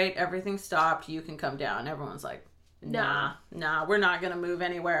all right. Everything stopped. You can come down. Everyone's like, nah, we're not going to move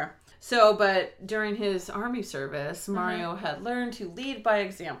anywhere. So, but during his army service, Mario had learned to lead by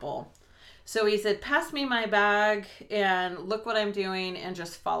example. So he said, pass me my bag and look what I'm doing and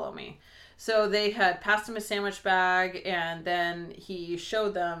just follow me. So they had passed him a sandwich bag, and then he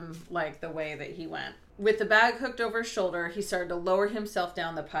showed them like the way that he went. With the bag hooked over his shoulder, he started to lower himself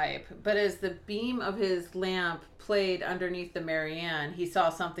down the pipe. But as the beam of his lamp played underneath the Marianne, he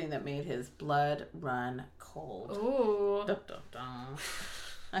saw something that made his blood run cold. Ooh. Dun, dun, dun.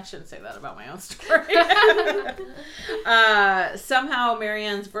 I shouldn't say that about my own story. Somehow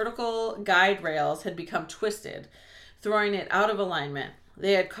Marianne's vertical guide rails had become twisted, throwing it out of alignment.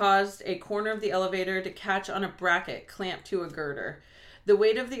 They had caused a corner of the elevator to catch on a bracket clamped to a girder. The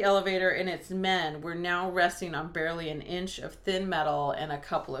weight of the elevator and its men were now resting on barely an inch of thin metal and a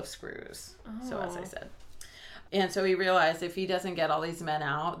couple of screws. Oh. So as I said. And so he realized if he doesn't get all these men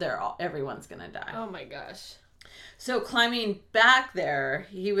out, everyone's going to die. Oh my gosh. So climbing back there,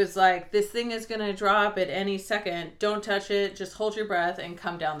 he was like, this thing is going to drop at any second. Don't touch it. Just hold your breath and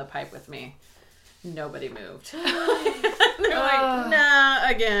come down the pipe with me. Nobody moved. They're like, nah,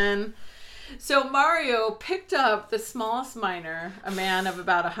 again. So Mario picked up the smallest miner, a man of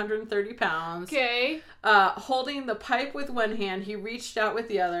about 130 pounds. Okay. Holding the pipe with one hand, he reached out with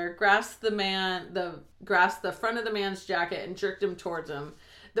the other, grasped the front of the man's jacket and jerked him towards him.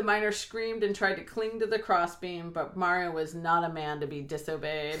 The miner screamed and tried to cling to the crossbeam, but Mario was not a man to be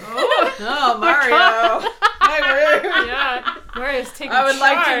disobeyed. Oh Mario. My word. Yeah. Mario's taking I would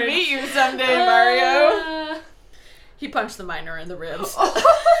charge. like to meet you someday, Mario. He punched the miner in the ribs.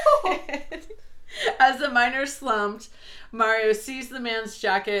 As the miner slumped, Mario seized the man's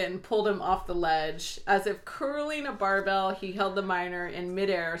jacket and pulled him off the ledge. As if curling a barbell, he held the miner in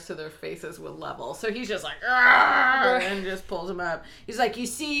midair so their faces would level. So he's just like, and just pulls him up. He's like, you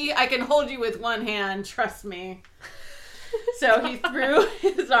see, I can hold you with one hand. Trust me. So he threw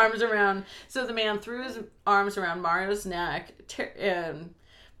his arms around. So the man threw his arms around Mario's neck,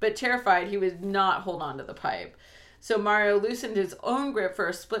 but terrified, he would not hold on to the pipe. So Mario loosened his own grip for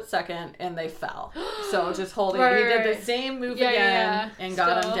a split second, and they fell. So just holding, he did the same move again and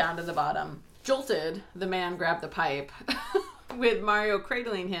got him down to the bottom. Jolted, the man grabbed the pipe. With Mario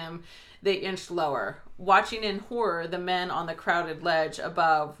cradling him, they inched lower. Watching in horror, the men on the crowded ledge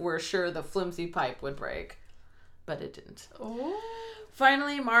above were sure the flimsy pipe would break. but it didn't. Oh.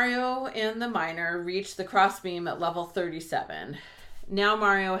 Finally, Mario and the miner reached the crossbeam at level 37. Now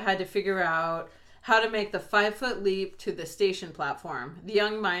Mario had to figure out how to make the 5-foot leap to the station platform. The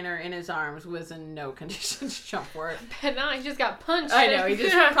young miner in his arms was in no condition to jump for it. But now he just got punched. I know, he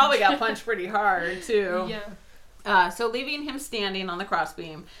just probably got punched pretty hard, too. Yeah. So leaving him standing on the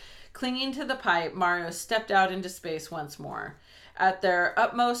crossbeam, clinging to the pipe, Mario stepped out into space once more. At their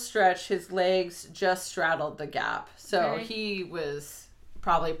utmost stretch, his legs just straddled the gap. So he was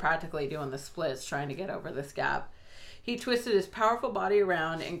probably practically doing the splits trying to get over this gap. He twisted his powerful body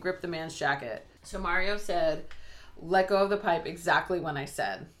around and gripped the man's jacket. So Mario said, "Let go of the pipe exactly when I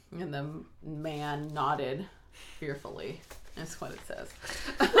said." And the man nodded fearfully. That's what it says.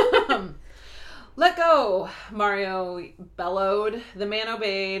 "Let go," Mario bellowed. The man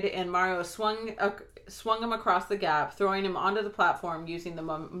obeyed, and Mario swung him across the gap, throwing him onto the platform, using the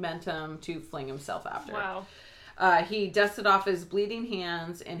momentum to fling himself after. Wow. He dusted off his bleeding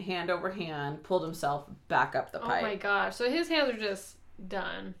hands and hand over hand pulled himself back up the pipe. Oh my gosh. So his hands are just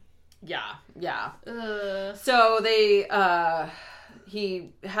done. Yeah. Ugh. So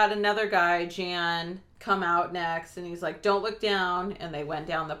he had another guy, Jan, come out next, and he's like, "Don't look down," and they went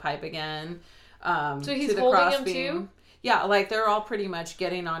down the pipe again. So he's to the holding him crossbeam. too? Yeah, like they're all pretty much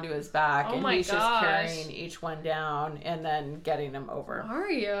getting onto his back, Oh and my he's just gosh. carrying each one down and then getting them over.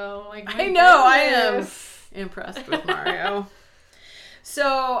 Mario. Like, I know, I am goodness. impressed with Mario.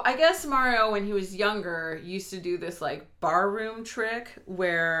 So I guess Mario, when he was younger, used to do this like barroom trick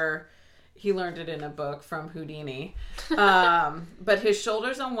where he learned it in a book from Houdini. But his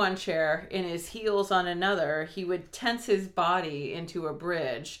shoulders on one chair and his heels on another, he would tense his body into a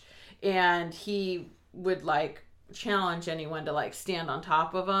bridge, and he would like challenge anyone to like stand on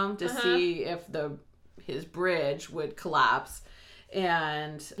top of him to see if his bridge would collapse.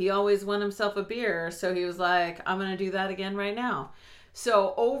 And he always won himself a beer, so he was like, "I'm gonna do that again right now."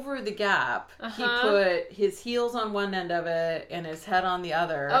 So over the gap, he put his heels on one end of it and his head on the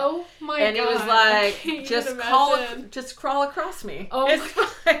other. Oh my god. And he was like, just crawl across me. Oh it's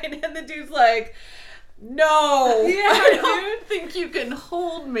fine. And the dude's like, "No, I don't think you can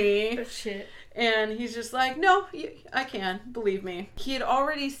hold me." Oh, shit. And he's just like, "No, I can. Believe me." He had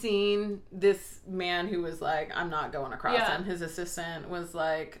already seen this man who was like, "I'm not going across him." His assistant was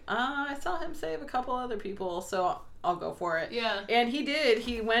like, "I saw him save a couple other people, so I'll go for it." Yeah. And he did.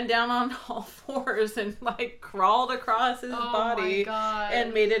 He went down on all fours and like crawled across his body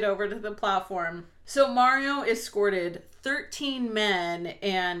and made it over to the platform. So Mario escorted 13 men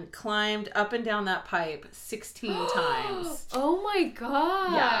and climbed up and down that pipe 16 times. Oh my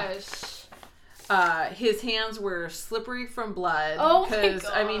gosh. His hands were slippery from blood. Oh my Because,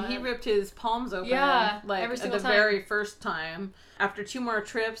 God. I mean, he ripped his palms open like every at single the time. very first time. After 2 more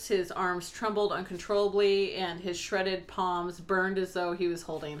trips, his arms trembled uncontrollably and his shredded palms burned as though he was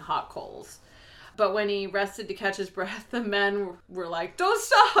holding hot coals. But when he rested to catch his breath, the men were like, "Don't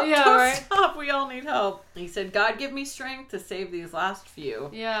stop! Don't stop! We all need help." He said, "God, give me strength to save these last few."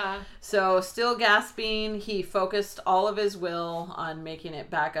 Yeah. So, still gasping, he focused all of his will on making it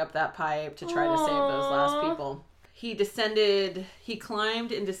back up that pipe to try to save those last people. He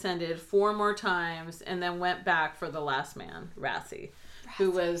climbed and descended 4 more times and then went back for the last man, Rassi, who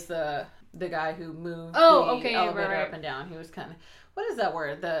was the guy who moved the elevator up and down. He was kind of, what is that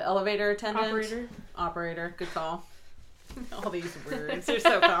word? The elevator attendant? Operator. Good call. All these words are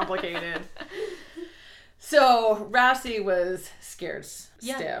so complicated. So Rassi was scared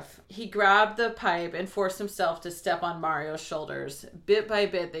stiff. He grabbed the pipe and forced himself to step on Mario's shoulders. Bit by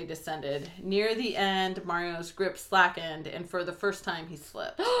bit, they descended. Near the end, Mario's grip slackened, and for the first time, he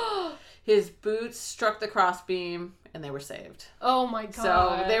slipped. His boots struck the crossbeam, and they were saved. Oh my god.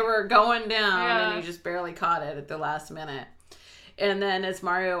 So they were going down, and he just barely caught it at the last minute. And then as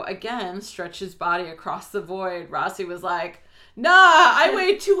Mario again stretched his body across the void, Rassi was like, "Nah, I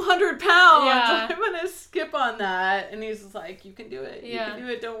weigh 200 pounds. Yeah. I'm going to skip on that." And he's just like, "You can do it. You can do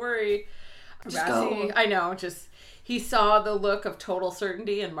it. Don't worry." Just Rassi, go. I know, he saw the look of total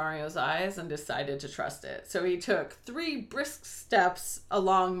certainty in Mario's eyes and decided to trust it. So he took 3 brisk steps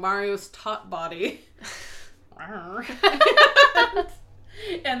along Mario's taut body.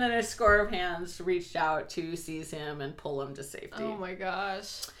 And then a score of hands reached out to seize him and pull him to safety. Oh my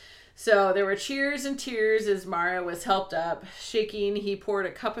gosh. So there were cheers and tears as Mario was helped up. Shaking, he poured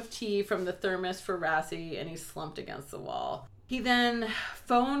a cup of tea from the thermos for Rassi, and he slumped against the wall. He then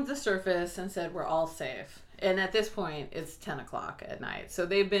phoned the surface and said, "We're all safe." And at this point, it's 10 o'clock at night. So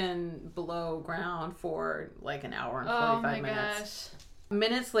they've been below ground for like an hour and 45 minutes. Gosh.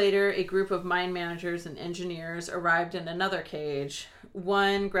 Minutes later, a group of mine managers and engineers arrived in another cage.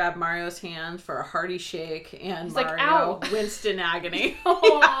 One grabbed Mario's hand for a hearty shake, and He's Mario like, ow. winced in agony.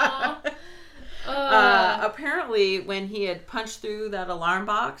 Aww. Apparently, when he had punched through that alarm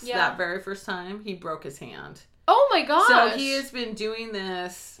box that very first time, he broke his hand. Oh my gosh. So he has been doing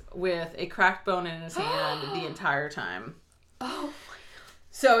this with a cracked bone in his hand the entire time. Oh.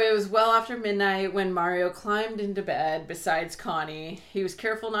 So it was well after midnight when Mario climbed into bed besides Connie. He was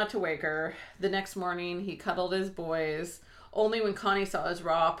careful not to wake her. The next morning, he cuddled his boys. Only when Connie saw his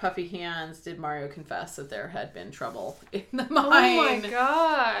raw, puffy hands did Mario confess that there had been trouble in the mine. Oh my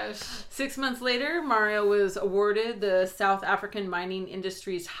gosh. 6 months later, Mario was awarded the South African mining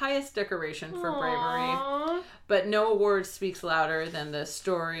industry's highest decoration for bravery. Aww. But no award speaks louder than the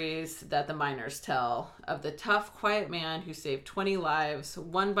stories that the miners tell of the tough, quiet man who saved 20 lives,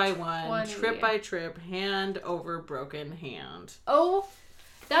 one by one, trip by trip, hand over broken hand. Oh,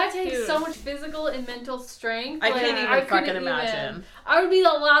 that takes Dude. so much physical and mental strength. I can't even fucking couldn't imagine. even. I would be the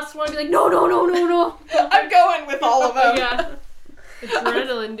last one to be like, no. I'm going with all of them. Yeah.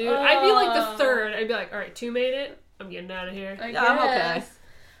 Adrenaline, dude. I'd be like the third. I'd be like, all right, 2 made it. I'm getting out of here. I Yeah, I'm okay. guess.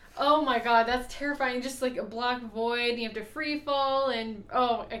 Oh my god, that's terrifying. Just like a black void, you have to free fall, and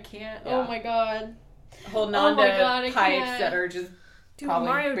I can't. Yeah. Oh my god. Holding on my to God, I pipes can't. that are just Dude, probably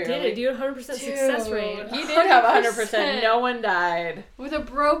Mario barely. did it, dude. 100% success rate. He He did could have 100%. 100%. No one died. With a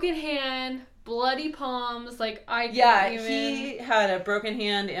broken hand, bloody palms, like I can't Yeah, even. he had a broken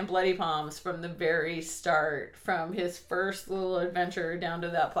hand and bloody palms from the very start, from his first little adventure down to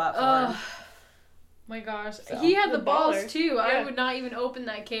that platform. My gosh. So. He had the The balls baller. too. I Yeah. would not even open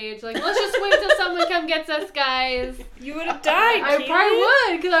that cage. Like, let's just wait till someone come gets us, guys. You would have died, I kid. probably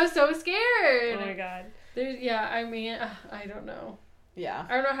would because I was so scared. Oh my god. I mean, I don't know. Yeah,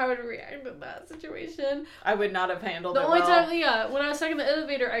 I don't know how I would react in that situation. I would not have handled The it only well. time, when I was stuck in the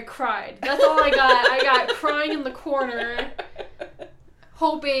elevator, I cried. That's all I got. I got crying in the corner,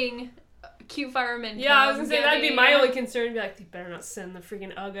 hoping cute firemen. Yeah, I was come gonna say, get that'd be me. my only concern. Be like, they better not send the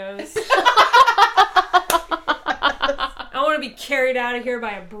freaking Uggos. I want to be carried out of here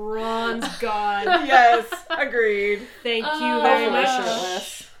by a bronze god. Yes, agreed. Thank you Oh, very Hopefully much.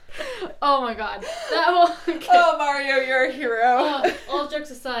 shirtless. Oh my god. That whole. Oh, Mario, you're a hero. All jokes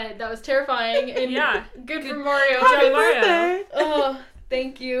aside, that was terrifying and Yeah. good for Mario. Happy So- Mario. Oh,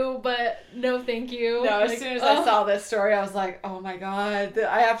 thank you, but no thank you. No, as Like, soon as I saw this story, I was like, oh my god,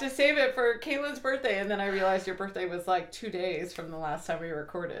 I have to save it for Caitlin's birthday. And then I realized your birthday was like 2 days from the last time we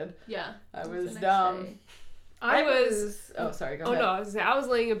recorded. Yeah. I it was the next dumb. day. I was. Oh, sorry, go Oh ahead. no, I was gonna say, I was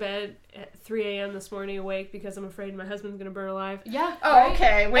laying in bed at 3 a.m. this morning awake because I'm afraid my husband's gonna burn alive. Yeah. Oh, right?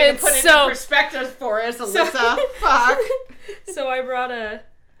 okay. Way And to put it so- in perspective for us, Alyssa. Fuck. So I brought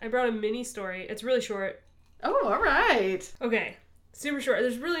a mini story. It's really short. Oh, all right. Okay, super short.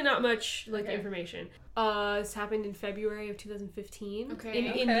 There's really not much Okay. information. This happened in February of 2015 Okay. in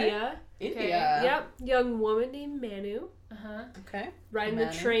Okay. India. India. Yep, young woman named Manu Uh-huh. Okay. riding Manu.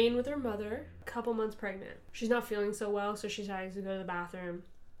 the train with her mother, a couple months pregnant. She's not feeling so well, so she decides to go to the bathroom.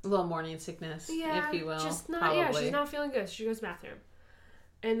 A little morning sickness, Yeah, if you will. just not. probably. Yeah, she's not feeling good. So she goes to the bathroom,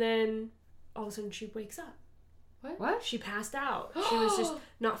 and then all of a sudden she wakes up. What? She passed out. She was just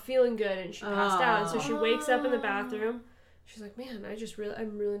not feeling good, and she passed out. And so she wakes up in the bathroom. She's like, "Man,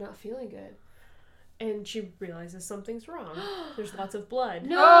 I'm really not feeling good." And she realizes something's wrong. There's lots of blood.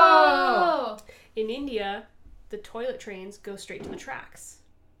 No. Oh. In India, the toilet trains go straight to the tracks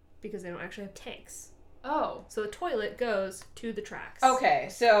because they don't actually have tanks. Oh. So the toilet goes to the tracks. Okay,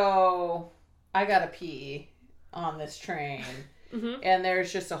 so I gotta pee on this train, Mhm. and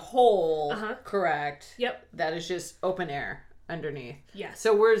there's just a hole, Uh-huh. correct? Yep. That is just open air underneath. Yes.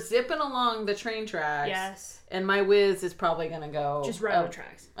 So we're zipping along the train tracks. Yes. And my whiz is probably gonna go Just right on the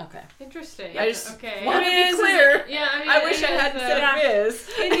tracks. Okay. Interesting. I just okay. want to be Whiz is- clear. Yeah, I mean, I wish I guess, hadn't said yeah. whiz.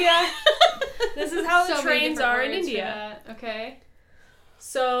 India. This is how the so many trains different are in words for India. that. Okay.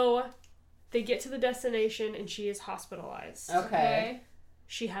 So they get to the destination and she is hospitalized. Okay.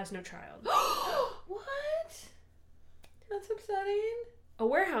 She has no child. What? That's upsetting. A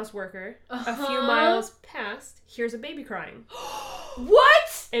warehouse worker, a few Uh-huh. miles past, hears a baby crying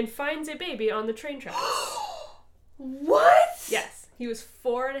What? and finds a baby on the train tracks. What? Yes. He was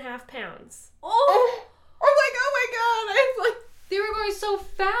 4.5 pounds. Oh my god. I'm like, They were going so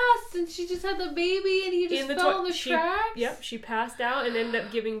fast, and she just had the baby, and he just fell on the tracks. Yep, she passed out and ended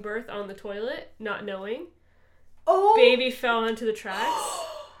up giving birth on the toilet, not knowing. oh. Baby fell onto the tracks.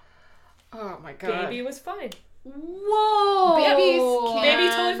 Oh my god. Baby was fine. Whoa. Babies Baby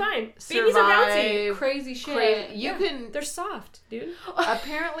can totally fine. Babies are bouncy. survive Crazy shit. cra- You Yeah. can They're soft, dude.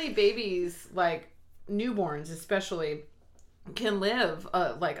 apparently babies, like newborns especially, can live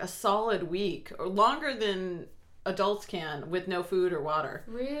like a solid week or longer than adults can with no food or water.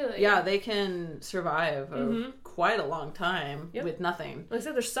 Really? Yeah, they can survive quite a long time with nothing. Like I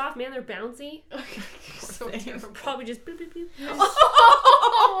said, they're soft, man. They're bouncy. So terrible. Probably just boop, boop, boop.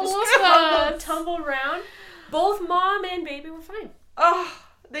 Oh, tumble around. Both mom and baby were fine. Oh,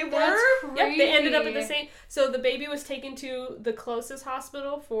 they were? That's Yep, they ended up at the crazy. same. So the baby was taken to the closest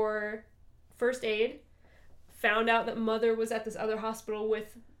hospital for first aid. Found out that mother was at this other hospital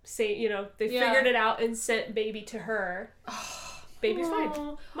with, they figured it out and sent baby to her. Baby's fine.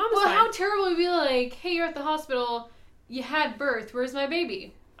 Mom was fine. How terrible would it be like, hey, you're at the hospital, you had birth, where's my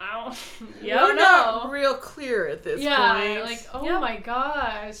baby? I don't We're not real clear at this point. Yeah, like, oh my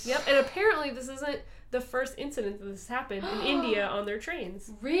gosh. Yep, and apparently this isn't the first incident that this happened in India on their trains.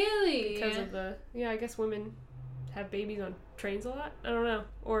 Really? Because of I guess women have babies on trains a lot. I don't know.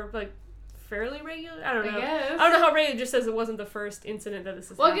 Or, like, fairly regular? I don't know. I guess. I don't know how regular. It just says it wasn't the first incident that this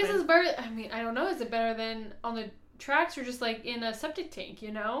has happened. I guess it's better. I mean, I don't know. Is it better than on the tracks or just, like, in a septic tank,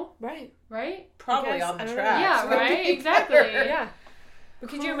 you know? Right. Right? Probably on the tracks. Yeah, would right? be Exactly. better. Yeah. But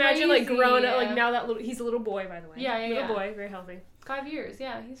could you imagine, like, Crazy. growing up, like, now that he's a little boy, by the way. Yeah, Little boy, very healthy. 5 years.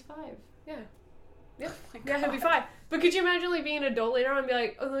 Yeah, he's 5. Yeah. Oh Yeah, he'll be fine. But could you imagine, like, being an adult later on and be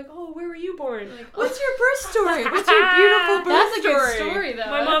like, where were you born? Like, What's your birth story? What's your beautiful birth that's a story? good story, though.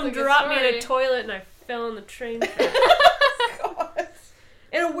 My That's mom a good dropped me in story. a toilet and I fell in the train. God.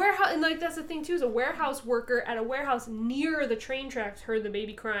 In a warehouse, and like that's the thing too, is a warehouse worker at a warehouse near the train tracks heard the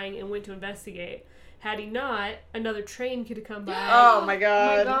baby crying and went to investigate. Had he not, another train could have come by. Oh my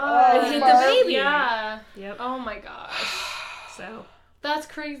god. God. And hit my- the baby. Yeah. Yep. Oh my gosh. So That's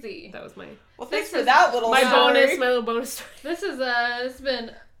crazy. that was my Well, thanks This for is that little story. my little bonus story. This has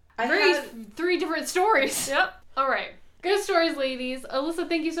been I very had- 3 different stories. Yep. All right. Good stories, ladies. Alyssa,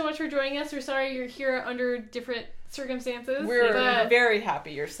 thank you so much for joining us. We're sorry you're here under different circumstances. We're but very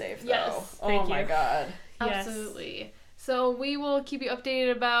happy you're safe, though. Yes, Oh thank my you. god. Yes. absolutely. So we will keep you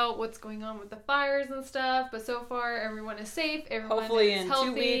updated about what's going on with the fires and stuff. But so far, everyone is safe. Everyone Hopefully is in healthy.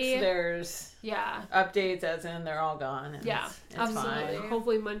 2 weeks there's Yeah. updates as in they're all gone. And Yeah, it's absolutely. fine.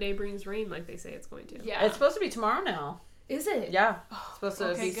 Hopefully Monday brings rain like they say it's going to. Yeah. It's supposed to be tomorrow now. Is it? Yeah. It's supposed to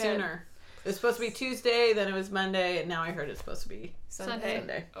okay, be good. sooner. It was supposed to be Tuesday, then it was Monday, and now I heard it's supposed to be Sunday.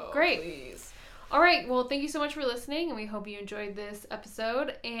 Sunday. Oh, great. Please. All right. Well, thank you so much for listening, and we hope you enjoyed this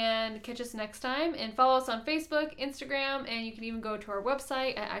episode. And catch us next time. And follow us on Facebook, Instagram, and you can even go to our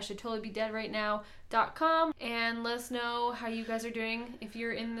website at ishouldtotallybedeadrightnow.com and let us know how you guys are doing if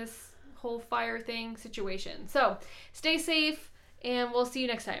you're in this whole fire thing situation. So stay safe, and we'll see you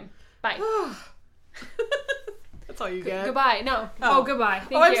next time. Bye. That's all you get. Goodbye. No. Oh, goodbye.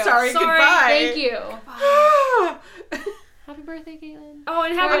 Thank I'm you. sorry. Goodbye. Thank you. Happy birthday, Caitlin. Oh,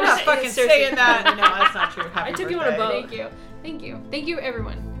 and I'm happy not birthday. fucking Seriously. saying that. No, that's not true. Happy I took you on a birthday. boat. Thank you. Thank you. Thank you,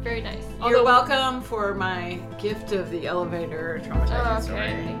 everyone. Very nice. You're welcome for my gift of the elevator traumatizing Oh, story.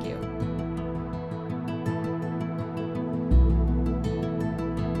 okay. Thank you.